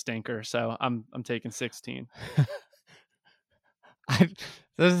think is a stinker, so I'm taking 16.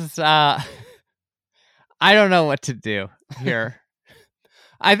 This is I don't know what to do here.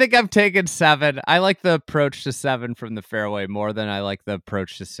 I think I'm taking 7. I like the approach to 7 from the fairway more than I like the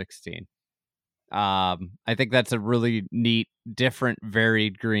approach to 16. I think that's a really neat, different,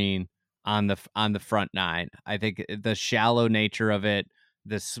 varied green on the front 9. I think the shallow nature of it,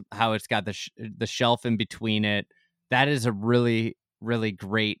 how it's got the shelf in between it, that is a really, really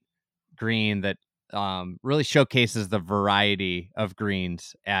great green that really showcases the variety of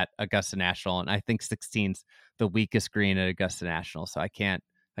greens at Augusta National. And I think 16's the weakest green at Augusta National. So I can't.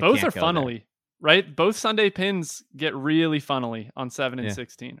 Both are funnily, right? Both Sunday pins get really funnily on 7 and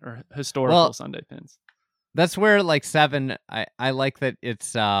 16, or historical Sunday pins. That's where like 7, I like that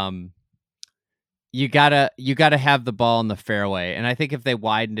it's you gotta have the ball in the fairway. And I think if they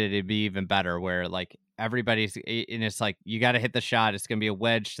widened it, it'd be even better, where like everybody's, and it's like you gotta hit the shot. It's gonna be a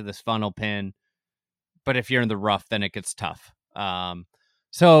wedge to this funnel pin. But if you're in the rough, then it gets tough.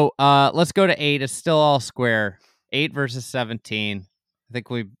 So let's go to 8. It's still all square. 8 versus 17. I think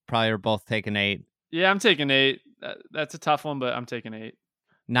we probably are both taking 8. Yeah, I'm taking 8. That's a tough one, but I'm taking 8.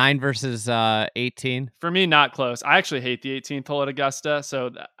 9 versus 18. For me, not close. I actually hate the 18th hole at Augusta,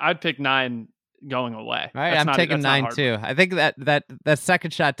 so I'd pick 9 going away. All right, I'm taking 9 too. I think that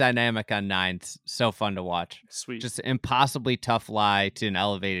second shot dynamic on 9's so fun to watch. Sweet. Just impossibly tough lie to an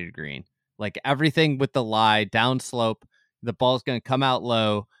elevated green. Like everything with the lie, down slope, the ball's going to come out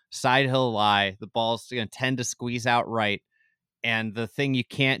low, side hill lie, the ball's going to tend to squeeze out right. And the thing you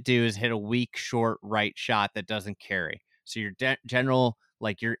can't do is hit a weak, short right shot that doesn't carry. So your general,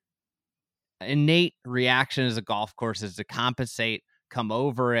 like your innate reaction as a golf course is to compensate, come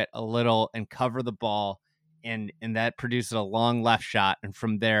over it a little and cover the ball. And that produces a long left shot. And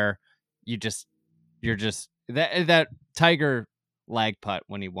from there, you're just that Tiger lag putt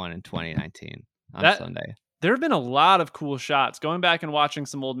when he won in 2019 on Sunday. There have been a lot of cool shots. Going back and watching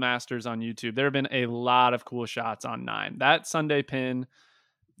some old Masters on YouTube, there have been a lot of cool shots on 9. That Sunday pin,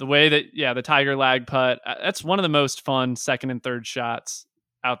 the way that, the Tiger lag putt, that's one of the most fun second and third shots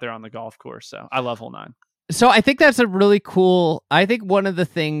out there on the golf course. So I love hole 9. So I think that's a really cool, I think one of the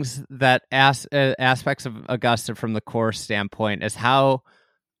things that aspects of Augusta from the course standpoint is how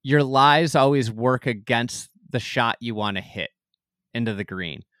your lies always work against the shot you want to hit into the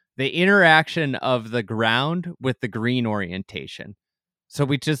green. The interaction of the ground with the green orientation. So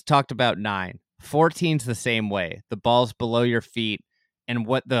we just talked about 9. 14's the same way. The ball's below your feet. And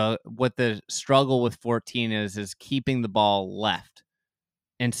what the struggle with 14 is keeping the ball left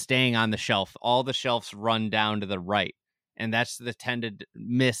and staying on the shelf. All the shelves run down to the right. And that's the tended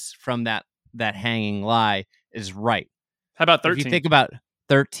miss from that hanging lie is right. How about 13? If you think about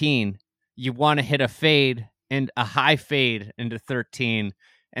 13, you want to hit a fade and a high fade into 13.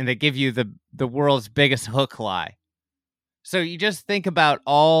 And they give you the world's biggest hook lie. So you just think about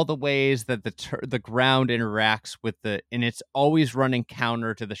all the ways that the ground interacts with and it's always running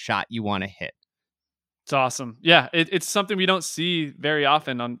counter to the shot you want to hit. It's awesome. Yeah, it's something we don't see very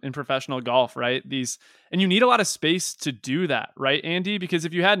often in professional golf, right? And you need a lot of space to do that, right, Andy? Because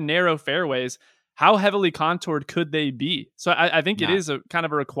if you had narrow fairways, how heavily contoured could they be? So I think it Yeah. is a kind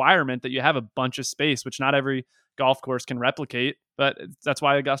of a requirement that you have a bunch of space, which not every golf course can replicate, but that's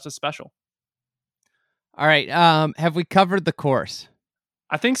why Augusta's special. All right. Have we covered the course?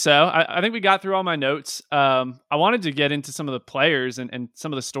 I think so. I think we got through all my notes. I wanted to get into some of the players and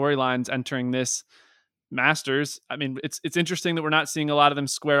some of the storylines entering this Masters. I mean, it's interesting that we're not seeing a lot of them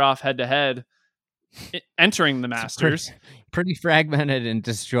square off head to head entering the Masters. Pretty fragmented and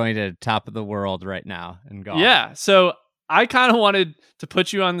disjointed top of the world right now in golf. Yeah. So I kind of wanted to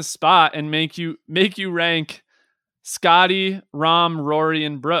put you on the spot and make you rank Scotty, Rahm, Rory,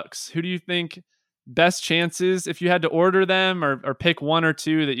 and Brooks. Who do you think best chances if you had to order them or pick one or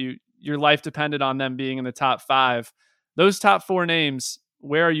two that your life depended on them being in the top 5? Those top 4 names,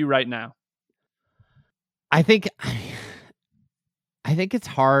 where are you right now? I think it's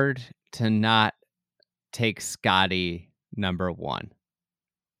hard to not take Scotty number 1.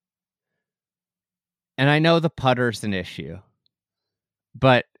 And I know the putter's an issue,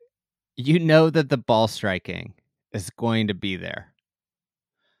 but you know that the ball striking is going to be there.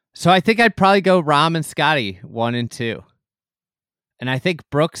 So I think I'd probably go Rahm and Scotty 1 and 2. And I think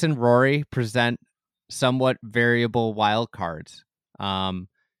Brooks and Rory present somewhat variable wild cards.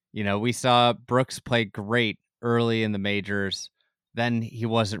 We saw Brooks play great early in the majors. Then he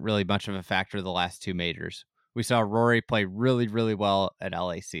wasn't really much of a factor the last 2 majors. We saw Rory play really, really well at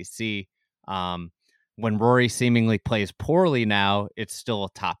LACC. When Rory seemingly plays poorly now, it's still a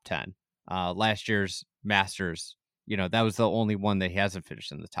top 10. Last year's Masters, that was the only one that he hasn't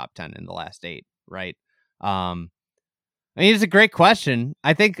finished in the top 10 in the last 8, right? It's a great question.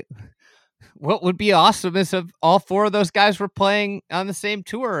 I think what would be awesome is if all 4 of those guys were playing on the same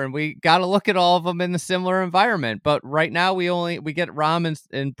tour, and we got to look at all of them in a similar environment. But right now, we get Rahm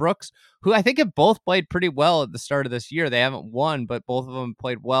and Brooks, who I think have both played pretty well at the start of this year. They haven't won, but both of them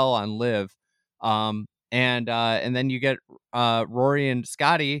played well on Live. And then you get Rory and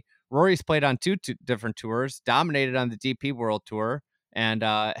Scotty. Rory's played on 2 different tours, dominated on the DP World Tour, and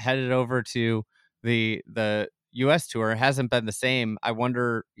headed over to the U.S. Tour. Hasn't been the same. I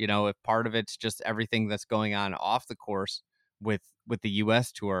wonder, if part of it's just everything that's going on off the course with the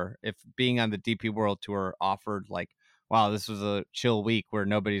U.S. Tour. If being on the DP World Tour offered wow, this was a chill week where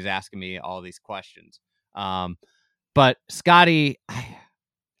nobody's asking me all these questions. But Scotty,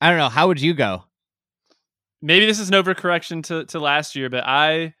 I don't know. How would you go? Maybe this is an overcorrection to last year, but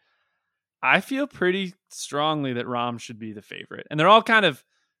I feel pretty strongly that Rahm should be the favorite. And they're all kind of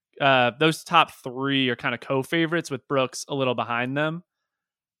those top 3 are kind of co-favorites with Brooks a little behind them.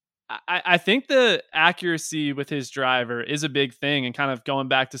 I think the accuracy with his driver is a big thing, and kind of going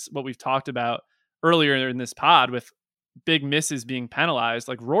back to what we've talked about earlier in this pod with big misses being penalized.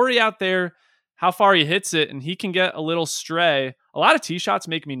 Like Rory out there, how far he hits it, and he can get a little stray. A lot of tee shots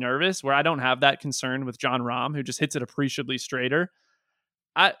make me nervous, where I don't have that concern with Jon Rahm, who just hits it appreciably straighter.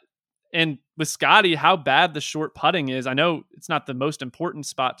 And with Scotty, how bad the short putting is. I know it's not the most important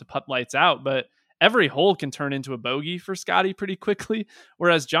spot to putt lights out, but every hole can turn into a bogey for Scotty pretty quickly.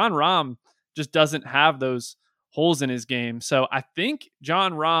 Whereas Jon Rahm just doesn't have those holes in his game. So I think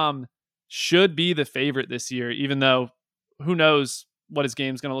Jon Rahm should be the favorite this year, even though who knows what his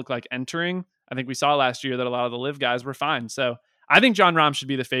game's going to look like entering. I think we saw last year that a lot of the live guys were fine. So I think Jon Rahm should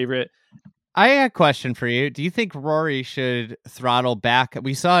be the favorite. I got a question for you. Do you think Rory should throttle back?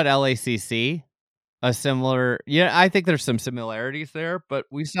 We saw at LACC a similar, I think there's some similarities there, but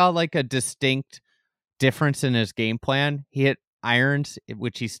we saw a distinct difference in his game plan. He hit irons,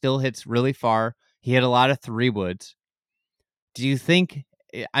 which he still hits really far. He hit a lot of 3-woods. Do you think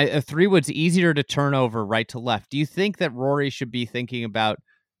a 3-wood's easier to turn over right to left? Do you think that Rory should be thinking about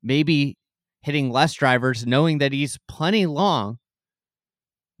maybe hitting less drivers, knowing that he's plenty long,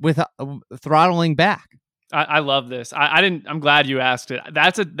 with throttling back? I love this. I'm glad you asked it.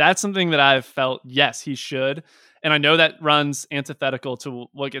 That's something that I've felt. Yes, he should. And I know that runs antithetical to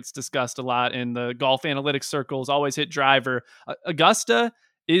what gets discussed a lot in the golf analytics circles. Always hit driver. Augusta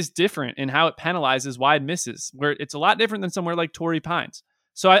is different in how it penalizes wide misses, where it's a lot different than somewhere like Torrey Pines.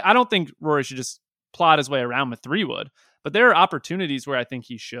 So I don't think Rory should just plod his way around with 3-wood, but there are opportunities where I think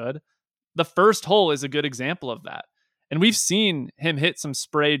he should. The first hole is a good example of that. And we've seen him hit some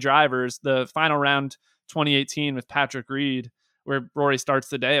spray drivers. The final round 2018 with Patrick Reed, where Rory starts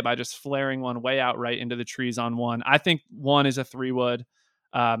the day by just flaring one way out right into the trees on 1. I think 1 is a 3-wood.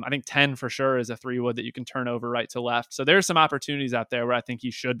 I think 10 for sure is a 3-wood that you can turn over right to left. So there's some opportunities out there where I think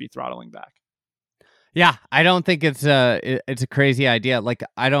he should be throttling back. Yeah, I don't think it's a crazy idea.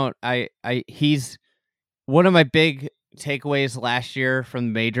 He's one of my big takeaways last year from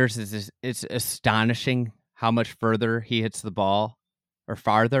the majors is it's astonishing how much further he hits the ball, or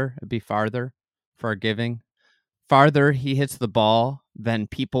farther. It'd be farther, forgiving. Farther he hits the ball than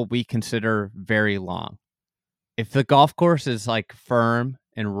people we consider very long. If the golf course is like firm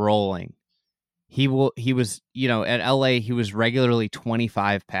and rolling, he was, at LA, he was regularly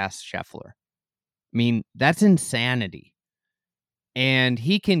 25 past Scheffler. I mean, that's insanity. And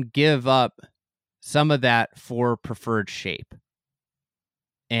he can give up some of that for preferred shape.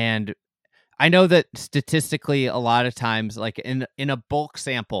 And I know that statistically, a lot of times, like in a bulk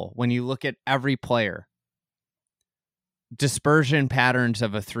sample, when you look at every player, dispersion patterns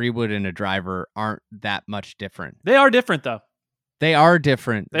of a 3-wood and a driver aren't that much different. They are different, though. They are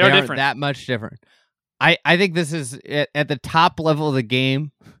different. They are aren't different. that much different. I think this is at the top level of the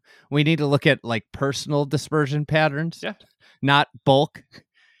game. We need to look at like personal dispersion patterns, not bulk.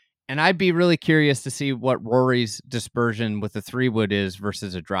 And I'd be really curious to see what Rory's dispersion with a 3-wood is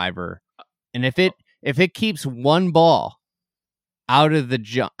versus a driver. And if it keeps one ball out of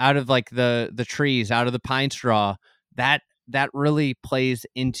like the trees, out of the pine straw, that really plays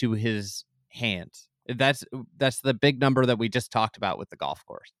into his hands. That's the big number that we just talked about with the golf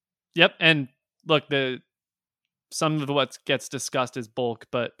course. Yep. And look, some of what gets discussed is bulk,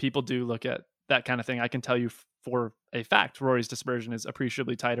 but people do look at that kind of thing. I can tell you for a fact, Rory's dispersion is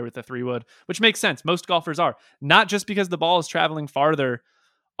appreciably tighter with the 3-wood, which makes sense. Most golfers are, not just because the ball is traveling farther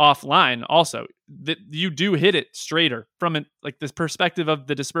offline. Also, that you do hit it straighter from like this perspective of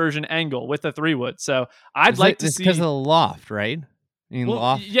the dispersion angle with the 3-wood. So I'd like to see, because of the loft, right? I mean,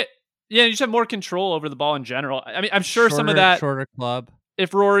 loft. Yeah, you just have more control over the ball in general. I mean, I'm sure some of that shorter club.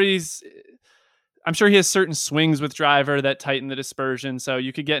 If Rory's, I'm sure he has certain swings with driver that tighten the dispersion, so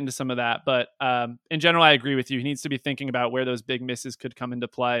you could get into some of that. But in general, I agree with you. He needs to be thinking about where those big misses could come into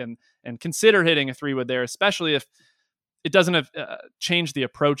play and consider hitting a 3-wood there, especially if it doesn't have changed the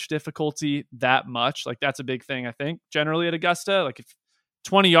approach difficulty that much. Like that's a big thing, I think, generally at Augusta. Like if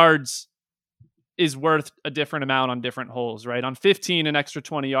 20 yards is worth a different amount on different holes, right? On 15, an extra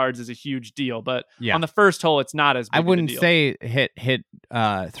 20 yards is a huge deal, but on the first hole, it's not as big. I wouldn't of a deal. say hit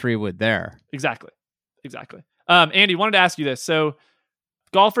 3-wood there. Exactly. Andy, wanted to ask you this. So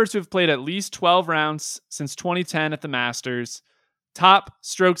golfers who have played at least 12 rounds since 2010 at the Masters, top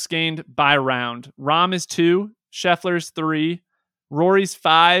strokes gained by round. Rahm is 2, Scheffler's 3, Rory's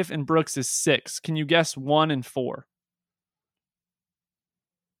 5, and Brooks is 6. Can you guess 1 and 4?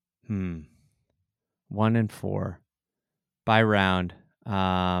 1 and 4 by round.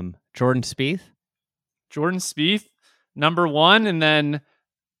 Jordan Spieth. Jordan Spieth, number 1, and then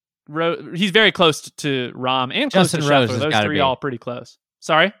he's very close to Rahm and close Justin to Rose. Scheffler. Those three all pretty close.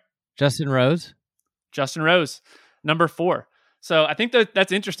 Sorry? Justin Rose, number 4. So I think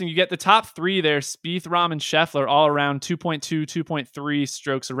that's interesting. You get the top 3 there, Spieth, Rahm, and Scheffler, all around 2.2, 2.3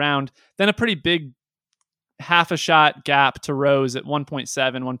 strokes around. Then a pretty big half a shot gap to Rose at 1.7,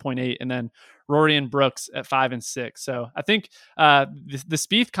 1.8, and then Rory and Brooks at 5 and 6. So I think the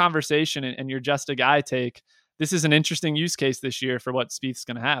Spieth conversation and your just a guy take, this is an interesting use case this year for what Spieth's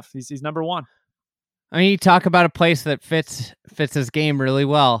going to have. He's number 1. I mean, you talk about a place that fits his game really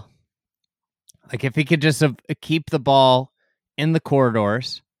well. Like if he could just keep the ball in the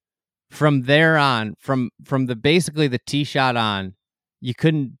corridors from there on, from the basically the tee shot on, you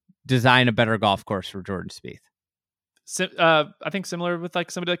couldn't design a better golf course for Jordan Spieth. I think similar with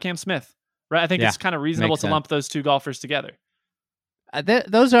like somebody like Cam Smith, right? I think it's kind of reasonable to lump those two golfers together.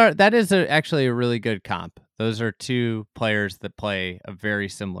 That is actually a really good comp. Those are 2 players that play a very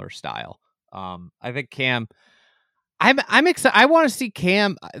similar style. I think Cam, I'm excited. I want to see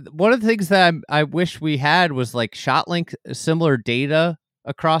Cam. One of the things that I wish we had was like ShotLink similar data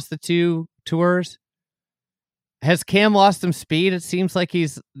across the 2 tours. Has Cam lost some speed? It seems like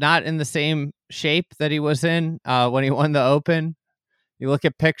he's not in the same shape that he was in when he won the Open. You look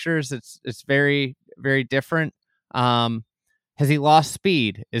at pictures; it's very, very different. Has he lost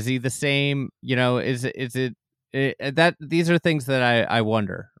speed? Is he the same? Is it that these are things that I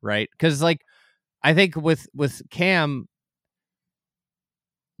wonder, right? Because like I think with Cam,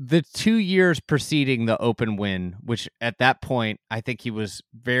 the 2 years preceding the Open win, which at that point, I think he was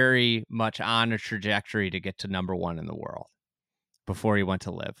very much on a trajectory to get to number 1 in the world before he went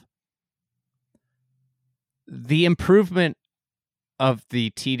to live. The improvement of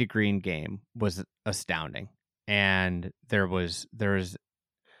the tee to green game was astounding. And there was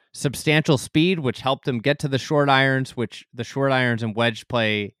substantial speed, which helped him get to the short irons, which the short irons and wedge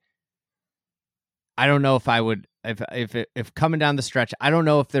play. I don't know if I would, if coming down the stretch, I don't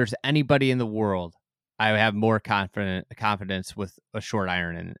know if there's anybody in the world I have more confidence with a short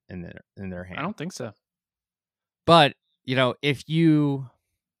iron in their hand. I don't think so. But, if you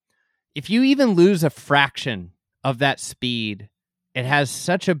even lose a fraction of that speed, it has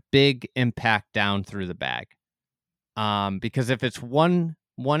such a big impact down through the bag. Because if it's one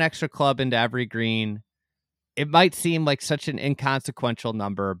extra club into every green, it might seem like such an inconsequential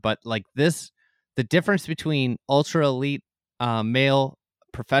number, but like the difference between ultra elite male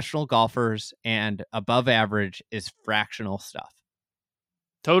professional golfers and above average is fractional stuff.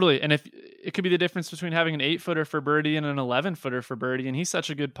 Totally. And if it could be the difference between having an 8-footer for birdie and an 11-footer for birdie, and he's such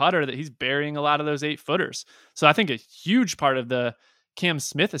a good putter that he's burying a lot of those 8-footers. So I think a huge part of the Cam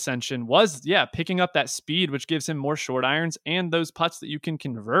Smith ascension was, picking up that speed, which gives him more short irons and those putts that you can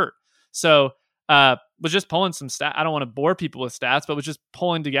convert. So was just pulling some stats. I don't want to bore people with stats, but was just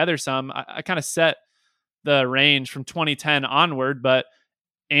pulling together some. I kind of set the range from 2010 onward, but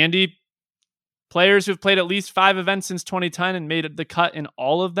Andy, players who've played at least 5 events since 2010 and made the cut in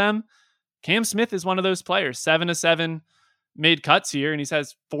all of them. Cam Smith is one of those players. 7 of 7 made cuts here, and he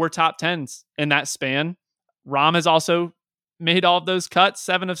has 4 top 10s in that span. Rahm has also made all of those cuts,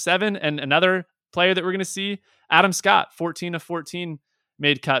 7 of 7. And another player that we're going to see, Adam Scott, 14 of 14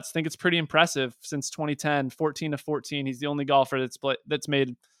 made cuts. I think it's pretty impressive since 2010, 14 of 14. He's the only golfer that's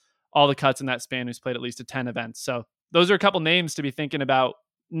made all the cuts in that span who's played at least 10 events. So those are a couple names to be thinking about,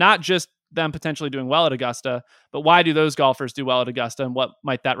 not just them potentially doing well at Augusta, but why do those golfers do well at Augusta, and what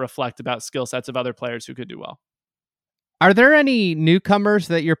might that reflect about skill sets of other players who could do well? Are there any newcomers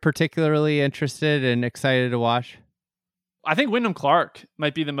that you're particularly interested and excited to watch? I think Wyndham Clark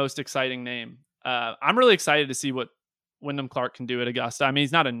might be the most exciting name. I'm really excited to see what Wyndham Clark can do at Augusta. I mean,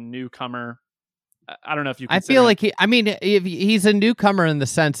 he's not a newcomer. I don't know if you I feel like he's a newcomer in the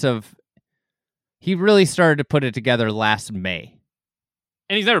sense of he really started to put it together last May.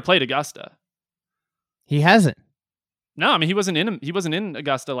 And he's never played Augusta. He hasn't. No, I mean he wasn't in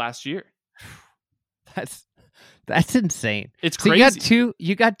Augusta last year. That's insane. It's so crazy.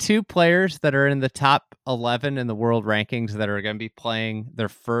 You got two players that are in the top 11 in the world rankings that are going to be playing their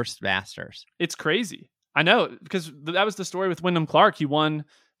first Masters. It's crazy. I know, because that was the story with Wyndham Clark. He won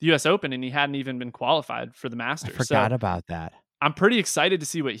the U.S. Open and he hadn't even been qualified for the Masters. I forgot about that. I'm pretty excited to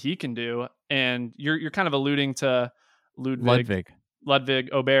see what he can do. And you're kind of alluding to Ludwig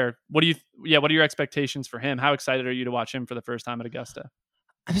Aubert. What are your expectations for him? How excited are you to watch him for the first time at Augusta?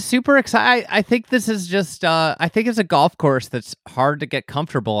 I'm super excited. I think this is just, I think it's a golf course that's hard to get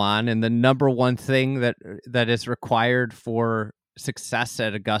comfortable on. And the number one thing that is required for success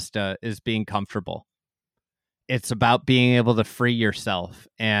at Augusta is being comfortable. It's about being able to free yourself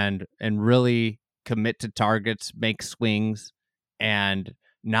and really commit to targets, make swings, and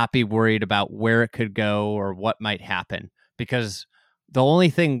not be worried about where it could go or what might happen. Because the only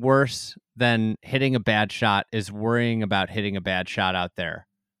thing worse than hitting a bad shot is worrying about hitting a bad shot out there,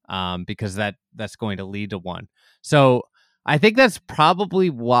 because that's going to lead to one. So I think that's probably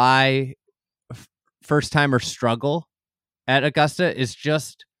why first-timers struggle at Augusta, is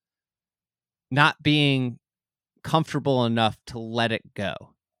just not being comfortable enough to let it go.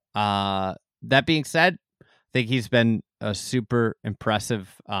 That being said, I think he's been a super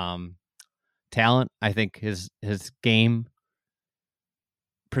impressive talent. I think his game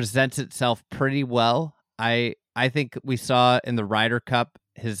presents itself pretty well. I think we saw in the Ryder Cup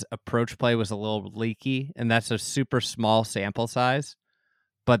his approach play was a little leaky, and that's a super small sample size.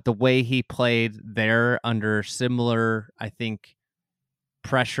 But the way he played there under similar, I think,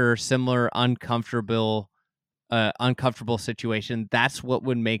 pressure, similar uncomfortable situation, that's what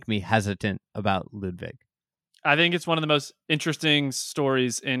would make me hesitant about Ludwig. I think it's one of the most interesting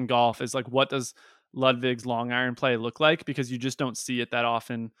stories in golf is like, what does Ludwig's long iron play look like? Because you just don't see it that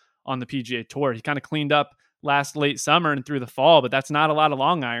often on the PGA Tour. He kind of cleaned up last late summer and through the fall, but that's not a lot of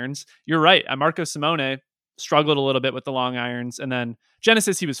long irons. You're right. Marco Simone struggled a little bit with the long irons, and then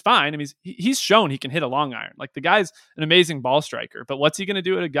Genesis, he was fine. I mean, he's shown he can hit a long iron. Like, the guy's an amazing ball striker, but what's he going to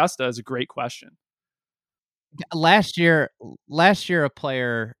do at Augusta is a great question. Last year, a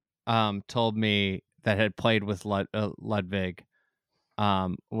player told me that had played with Ludwig.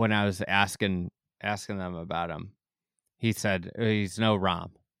 When I was asking them about him, he said he's no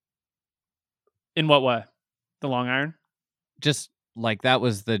Rahm. In what way? The long iron? Just like that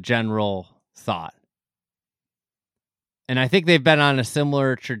was the general thought. And I think they've been on a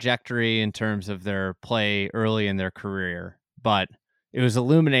similar trajectory in terms of their play early in their career, but it was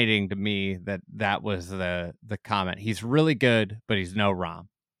illuminating to me that was the comment. He's really good, but he's no Rahm.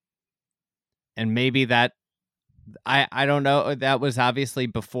 And maybe that, I don't know, that was obviously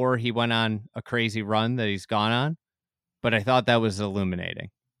before he went on a crazy run that he's gone on, but I thought that was illuminating.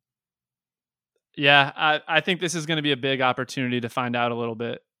 Yeah, I think this is going to be a big opportunity to find out a little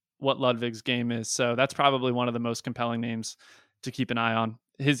bit what Ludwig's game is. So that's probably one of the most compelling names to keep an eye on.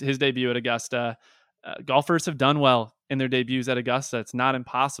 His debut at Augusta. Golfers have done well in their debuts at Augusta. It's not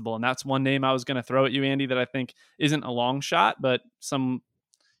impossible. And that's one name I was going to throw at you, Andy, that I think isn't a long shot, but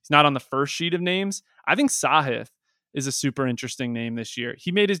he's not on the first sheet of names. I think Sahith is a super interesting name this year.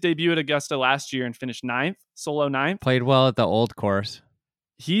 He made his debut at Augusta last year and finished solo ninth. Played well at the old course.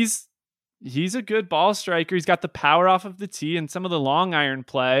 He's a good ball striker. He's got the power off of the tee and some of the long iron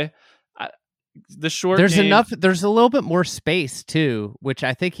play. The short there's game, enough. There's a little bit more space too, which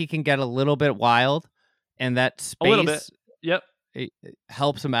I think he can get a little bit wild, and that space a little bit. Yep, it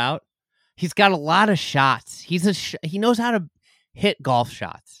helps him out. He's got a lot of shots. He knows how to hit golf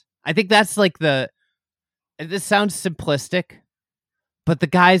shots. I think that's like this sounds simplistic, but the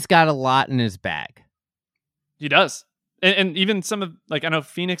guy's got a lot in his bag. He does. And even some of, like, I know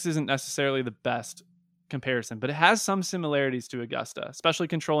Phoenix isn't necessarily the best comparison, but it has some similarities to Augusta, especially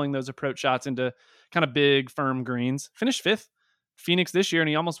controlling those approach shots into kind of big, firm greens. Finished fifth Phoenix this year, and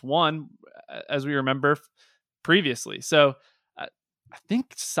he almost won, as we remember previously. So I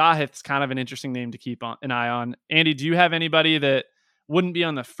think Sahith's kind of an interesting name to keep an eye on. Andy, do you have anybody that wouldn't be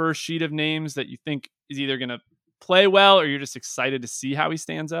on the first sheet of names that you think is either going to play well, or you're just excited to see how he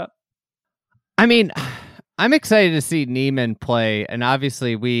stands up? I mean, I'm excited to see Niemann play, and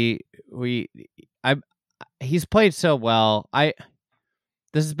obviously he's played so well.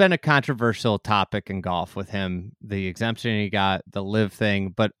 This has been a controversial topic in golf with him, the exemption he got, the live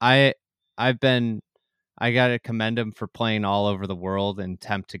thing, but I got to commend him for playing all over the world and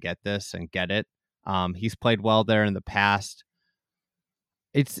attempt to get this and get it. He's played well there in the past.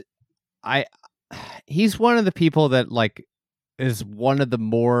 He's one of the people that like is one of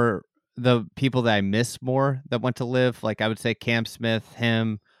the people that I miss more that went to live. Like I would say Cam Smith,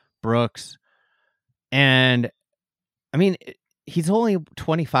 him, Brooks. And I mean, he's only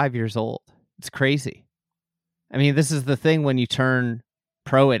 25 years old. It's crazy. I mean, this is the thing when you turn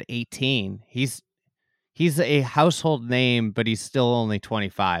pro at 18, he's a household name, but he's still only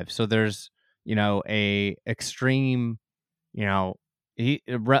 25. So there's, a extreme,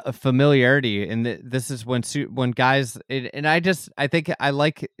 familiarity. And this is when guys, and I think I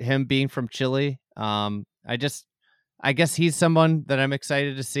like him being from Chile. I guess he's someone that I'm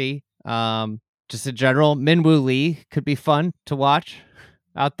excited to see. Just in general, Minwoo Lee could be fun to watch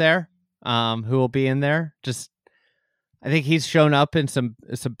out there. Who will be in there? I think he's shown up in some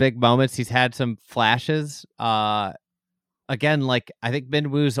big moments. He's had some flashes. Again, like I think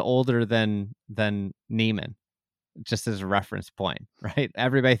Minwoo's older than Neiman, just as a reference point, right?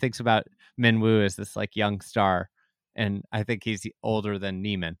 Everybody thinks about Minwoo as this like young star, and I think he's older than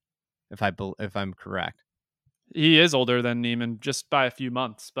Neiman, if I'm correct. He is older than Neiman just by a few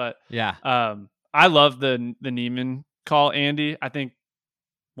months, but yeah. I love the Neiman call, Andy. I think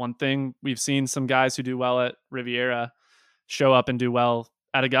one thing we've seen some guys who do well at Riviera show up and do well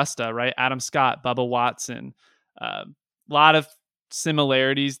at Augusta, right? Adam Scott, Bubba Watson, a lot of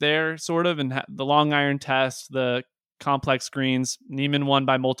similarities there, sort of, and the long iron test, the complex greens. Neiman won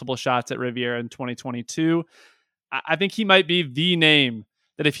by multiple shots at Riviera in 2022. I think he might be the name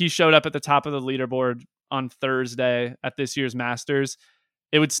that if he showed up at the top of the leaderboard on Thursday at this year's Masters,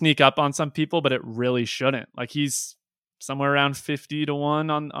 it would sneak up on some people, but it really shouldn't. Like he's somewhere around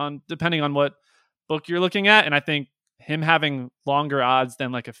 50-1 on depending on what book you're looking at. And I think him having longer odds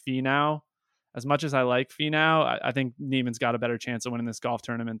than like a Finau, as much as I like Finau, I think Neiman's got a better chance of winning this golf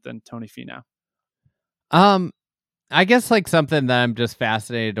tournament than Tony Finau. I guess like something that I'm just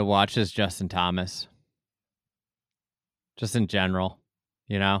fascinated to watch is Justin Thomas. Just in general,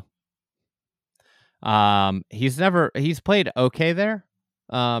 he's played okay there.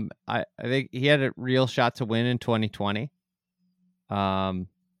 I think he had a real shot to win in 2020.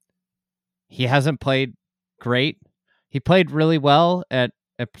 He hasn't played great. He played really well at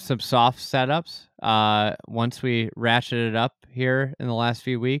some soft setups. Once we ratcheted it up here in the last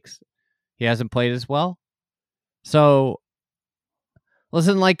few weeks, he hasn't played as well. So,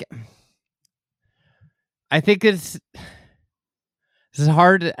 listen, like, I think this is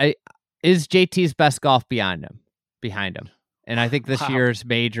hard. Is JT's best golf behind him? And I think this year's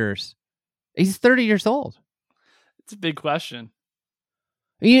majors, he's 30 years old. It's a big question.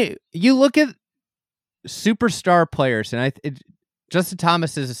 You look at superstar players, and Justin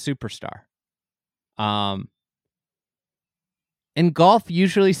Thomas is a superstar. In golf,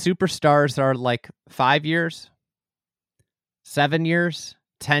 usually superstars are like 5 years, 7 years,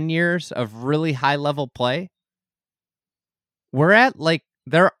 10 years of really high level play. We're at like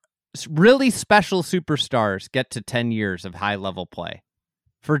they're really special superstars get to 10 years of high level play.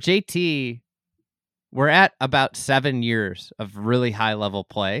 For JT, we're at about 7 years of really high level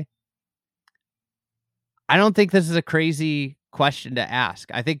play. I don't think this is a crazy question to ask.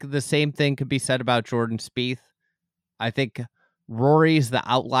 I think the same thing could be said about Jordan Spieth. I think Rory's the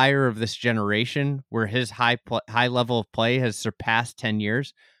outlier of this generation where his high level of play has surpassed 10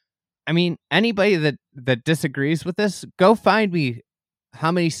 years. I mean, anybody that disagrees with this, go find me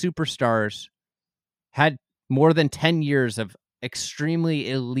how many superstars had more than 10 years of extremely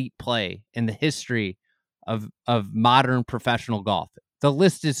elite play in the history of modern professional golf. The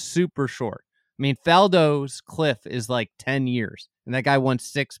list is super short. I mean, Faldo's cliff is like 10 years, and that guy won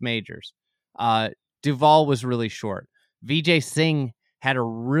 6 majors. Duval was really short. Vijay Singh had a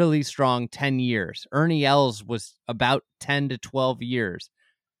really strong 10 years. Ernie Els was about 10 to 12 years.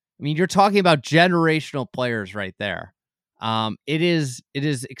 I mean, you're talking about generational players right there. It is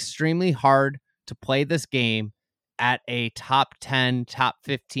extremely hard to play this game at a top 10, top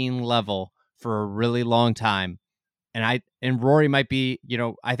 15 level for a really long time. And Rory might be,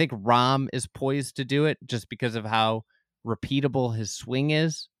 I think Rahm is poised to do it just because of how repeatable his swing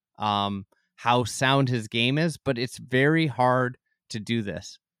is, how sound his game is, but it's very hard to do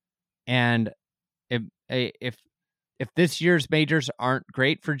this. And if this year's majors aren't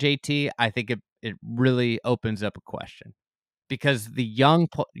great for JT, I think it really opens up a question, because the young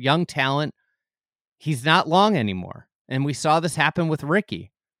talent, he's not long anymore. And we saw this happen with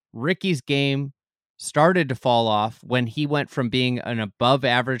Ricky. Ricky's game started to fall off when he went from being an above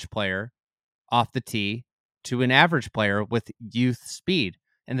average player off the tee to an average player with youth speed.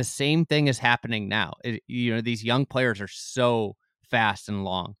 And the same thing is happening now. These young players are so fast and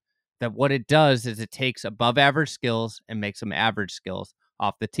long that what it does is it takes above average skills and makes them average skills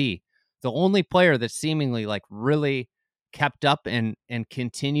off the tee. The only player that seemingly like really kept up and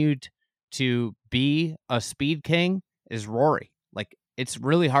continued to be a speed king is Rory. Like, it's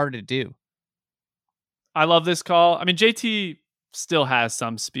really hard to do. I love this call. I mean, JT still has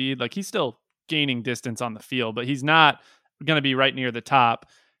some speed. Like, he's still gaining distance on the field, but he's not going to be right near the top.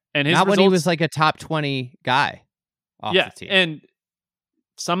 And his not when he was like a top 20 guy off the tee. And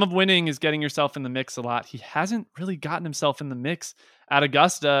some of winning is getting yourself in the mix a lot. He hasn't really gotten himself in the mix at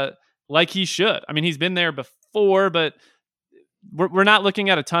Augusta like he should. I mean, he's been there before, but we're not looking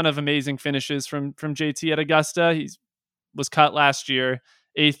at a ton of amazing finishes from JT at Augusta. He was cut last year,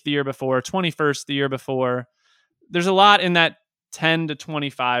 8th the year before, 21st the year before. There's a lot in that 10 to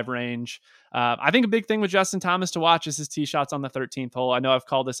 25 range. I think a big thing with Justin Thomas to watch is his tee shots on the 13th hole. I know I've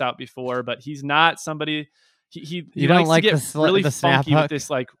called this out before, but he's not somebody. He likes to get really funky with this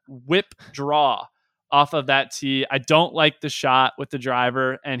like whip draw off of that tee. I don't like the shot with the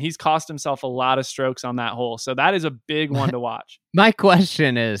driver, and he's cost himself a lot of strokes on that hole. So that is a big one to watch. My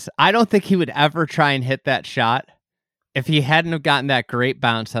question is, I don't think he would ever try and hit that shot if he hadn't have gotten that great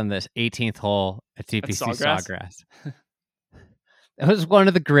bounce on this 18th hole at TPC Sawgrass. It was one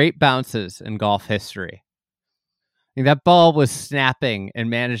of the great bounces in golf history. I mean, that ball was snapping and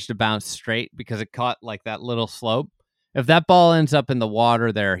managed to bounce straight because it caught like that little slope. If that ball ends up in the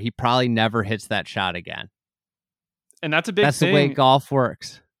water there, he probably never hits that shot again. And that's a big thing. That's the way golf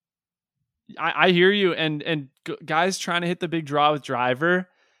works. I hear you. And guys trying to hit the big draw with driver,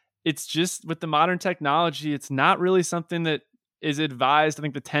 it's just with the modern technology, it's not really something that is advised. I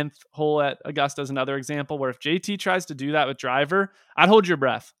think the 10th hole at Augusta is another example where if JT tries to do that with driver, I'd hold your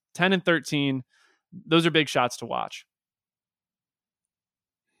breath. 10 and 13, those are big shots to watch.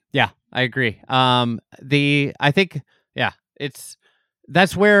 Yeah, I agree.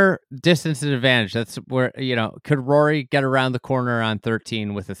 That's where distance is an advantage. That's where, could Rory get around the corner on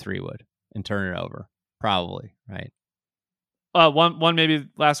 13 with a 3-wood and turn it over? Probably, right? One maybe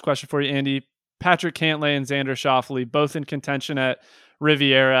last question for you, Andy. Patrick Cantlay and Xander Schauffele, both in contention at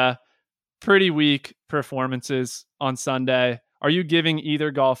Riviera. Pretty weak performances on Sunday. Are you giving either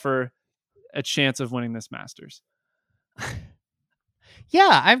golfer a chance of winning this Masters?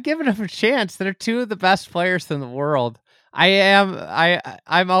 Yeah, I've given them a chance. They're two of the best players in the world.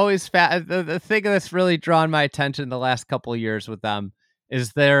 I'm always the thing that's really drawn my attention the last couple of years with them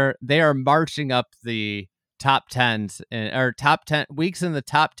is they are marching up the top 10s or top 10 weeks in the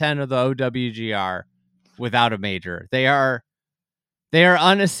top 10 of the OWGR without a major. They are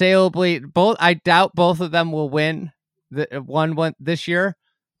unassailably both. I doubt both of them will win one this year,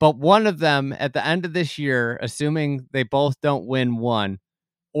 but one of them at the end of this year, assuming they both don't win one,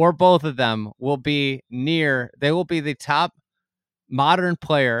 or both of them will be they will be the top modern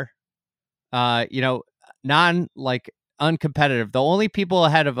player, uncompetitive. The only people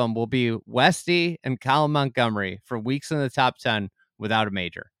ahead of them will be Westy and Colin Montgomery for weeks in the top 10 without a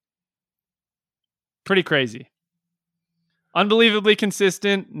major. Pretty crazy. Unbelievably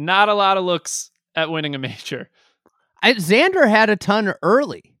consistent. Not a lot of looks at winning a major. Xander had a ton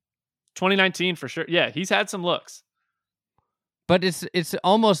early. 2019 for sure. Yeah, he's had some looks. But it's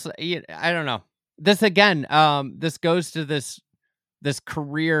almost, I don't know. This again, this goes to this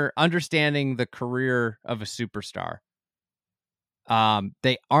career, understanding the career of a superstar.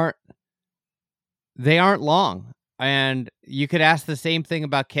 They aren't long. And you could ask the same thing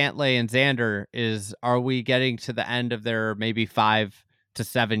about Cantlay and Xander are we getting to the end of their maybe 5 to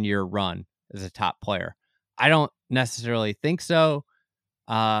 7 year run as a top player? I don't necessarily think so.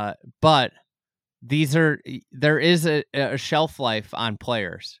 But there is a shelf life on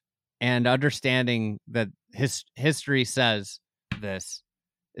players, and understanding that history says this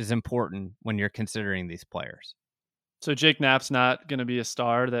is important when you're considering these players. So Jake Knapp's not going to be a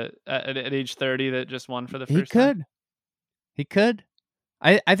star that at age 30 that just won for the first time? He could.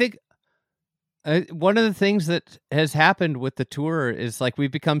 I think one of the things that has happened with the tour is like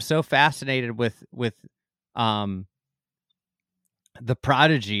we've become so fascinated with the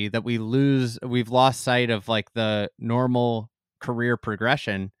prodigy that we've lost sight of like the normal career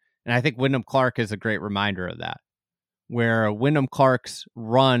progression. And I think Wyndham Clark is a great reminder of that, where Wyndham Clark's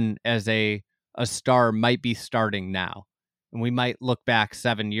run as a star might be starting now. And we might look back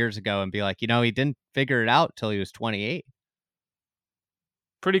 7 years ago and be like, he didn't figure it out till he was 28.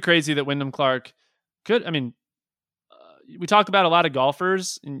 Pretty crazy that Wyndham Clark could. I mean, we talk about a lot of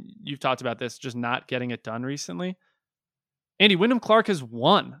golfers, and you've talked about this, just not getting it done recently. Andy, Wyndham Clark has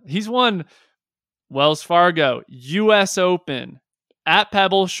won. He's won Wells Fargo, U.S. Open, at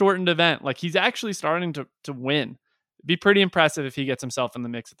Pebble, shortened event. Like, he's actually starting to win. It'd be pretty impressive if he gets himself in the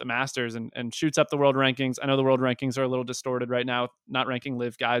mix at the Masters and shoots up the world rankings. I know the world rankings are a little distorted right now, not ranking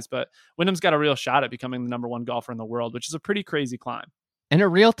live guys, but Wyndham's got a real shot at becoming the number one golfer in the world, which is a pretty crazy climb. And a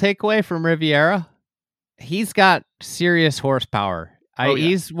real takeaway from Riviera, he's got serious horsepower.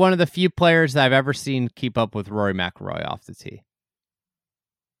 He's one of the few players that I've ever seen keep up with Rory McIlroy off the tee.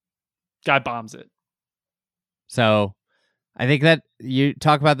 Guy bombs it. So I think that you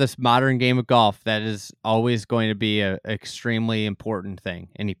talk about this modern game of golf, that is always going to be an extremely important thing.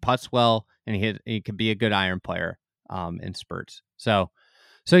 And he putts well, and he can be a good iron player in spurts. So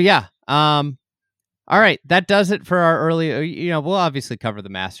yeah. All right, that does it for our early. We'll obviously cover the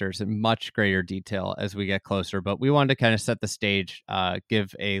Masters in much greater detail as we get closer, but we wanted to kind of set the stage,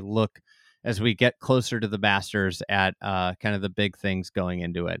 give a look as we get closer to the Masters at kind of the big things going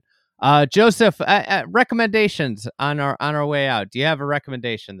into it. Joseph, recommendations on our way out. Do you have a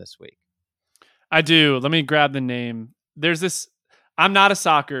recommendation this week? I do. Let me grab the name. There's this. I'm not a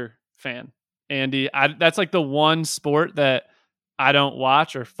soccer fan, Andy. That's like the one sport that I don't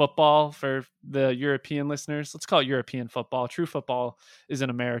watch, or football for the European listeners. Let's call it European football. True football is in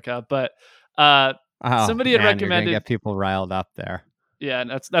America, but somebody had recommended. You're gonna get people riled up there. Yeah,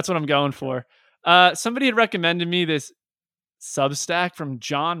 that's what I'm going for. Somebody had recommended me this Substack from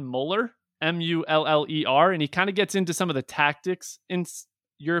John Muller, Muller, and he kind of gets into some of the tactics in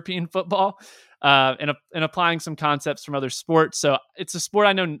European football and applying some concepts from other sports. So it's a sport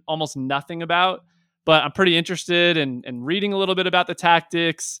I know almost nothing about, but I'm pretty interested in reading a little bit about the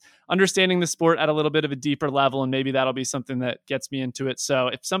tactics, understanding the sport at a little bit of a deeper level, and maybe that'll be something that gets me into it. So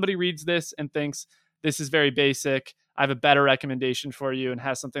if somebody reads this and thinks this is very basic, I have a better recommendation for you and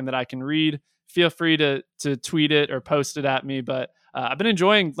has something that I can read, feel free to tweet it or post it at me. But I've been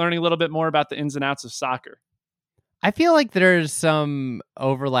enjoying learning a little bit more about the ins and outs of soccer. I feel like there's some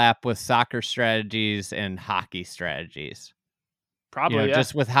overlap with soccer strategies and hockey strategies. Probably, yeah.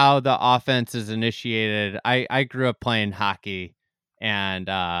 Just with how the offense is initiated. I grew up playing hockey, and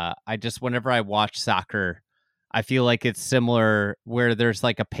whenever I watch soccer, I feel like it's similar, where there's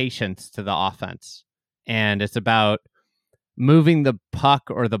like a patience to the offense, and it's about moving the puck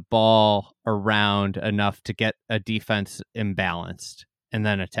or the ball around enough to get a defense imbalanced and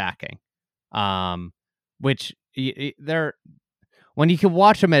then attacking. Which when you can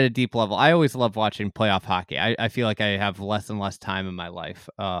watch them at a deep level, I always love watching playoff hockey. I feel like I have less and less time in my life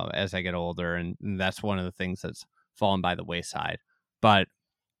as I get older, and that's one of the things that's fallen by the wayside. But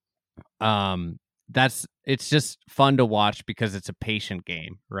it's just fun to watch because it's a patient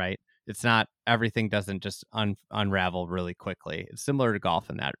game, right? It's not, everything doesn't just unravel really quickly. It's similar to golf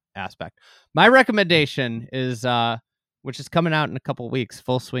in that aspect. My recommendation is, which is coming out in a couple of weeks,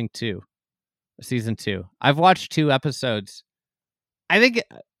 Full Swing 2, season 2. I've watched 2 episodes. I think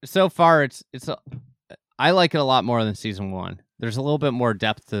so far I like it a lot more than season 1. There's a little bit more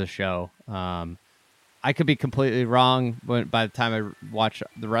depth to the show. I could be completely wrong by the time I watch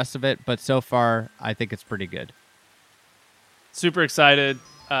the rest of it, but so far I think it's pretty good. Super excited.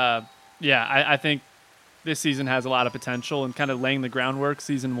 I think this season has a lot of potential and kind of laying the groundwork.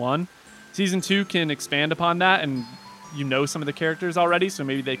 Season 1 Season 2 can expand upon that, and some of the characters already, so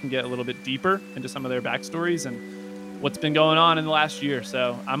maybe they can get a little bit deeper into some of their backstories and what's been going on in the last year.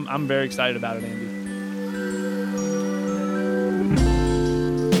 So I'm very excited about it, Andy.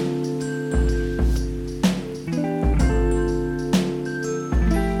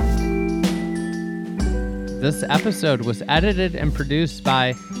 This episode was edited and produced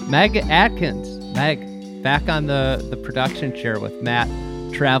by Meg Atkins. Meg, back on the production chair with Matt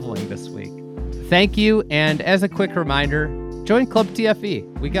traveling this week. Thank you, and as a quick reminder, join Club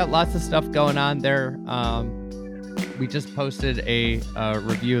TFE. We got lots of stuff going on there. We just posted a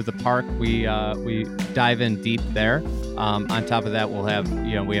review of the park. We dive in deep there. On top of that,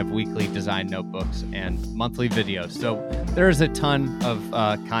 we have weekly design notebooks and monthly videos. So there's a ton of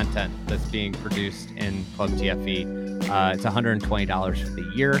content that's being produced in Club TFE. It's $120 for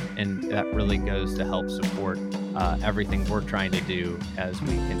the year, and that really goes to help support everything we're trying to do as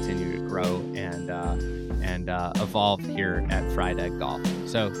we continue to grow and evolve here at Fried Egg Golf.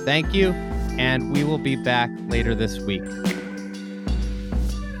 So thank you, and we will be back later this week.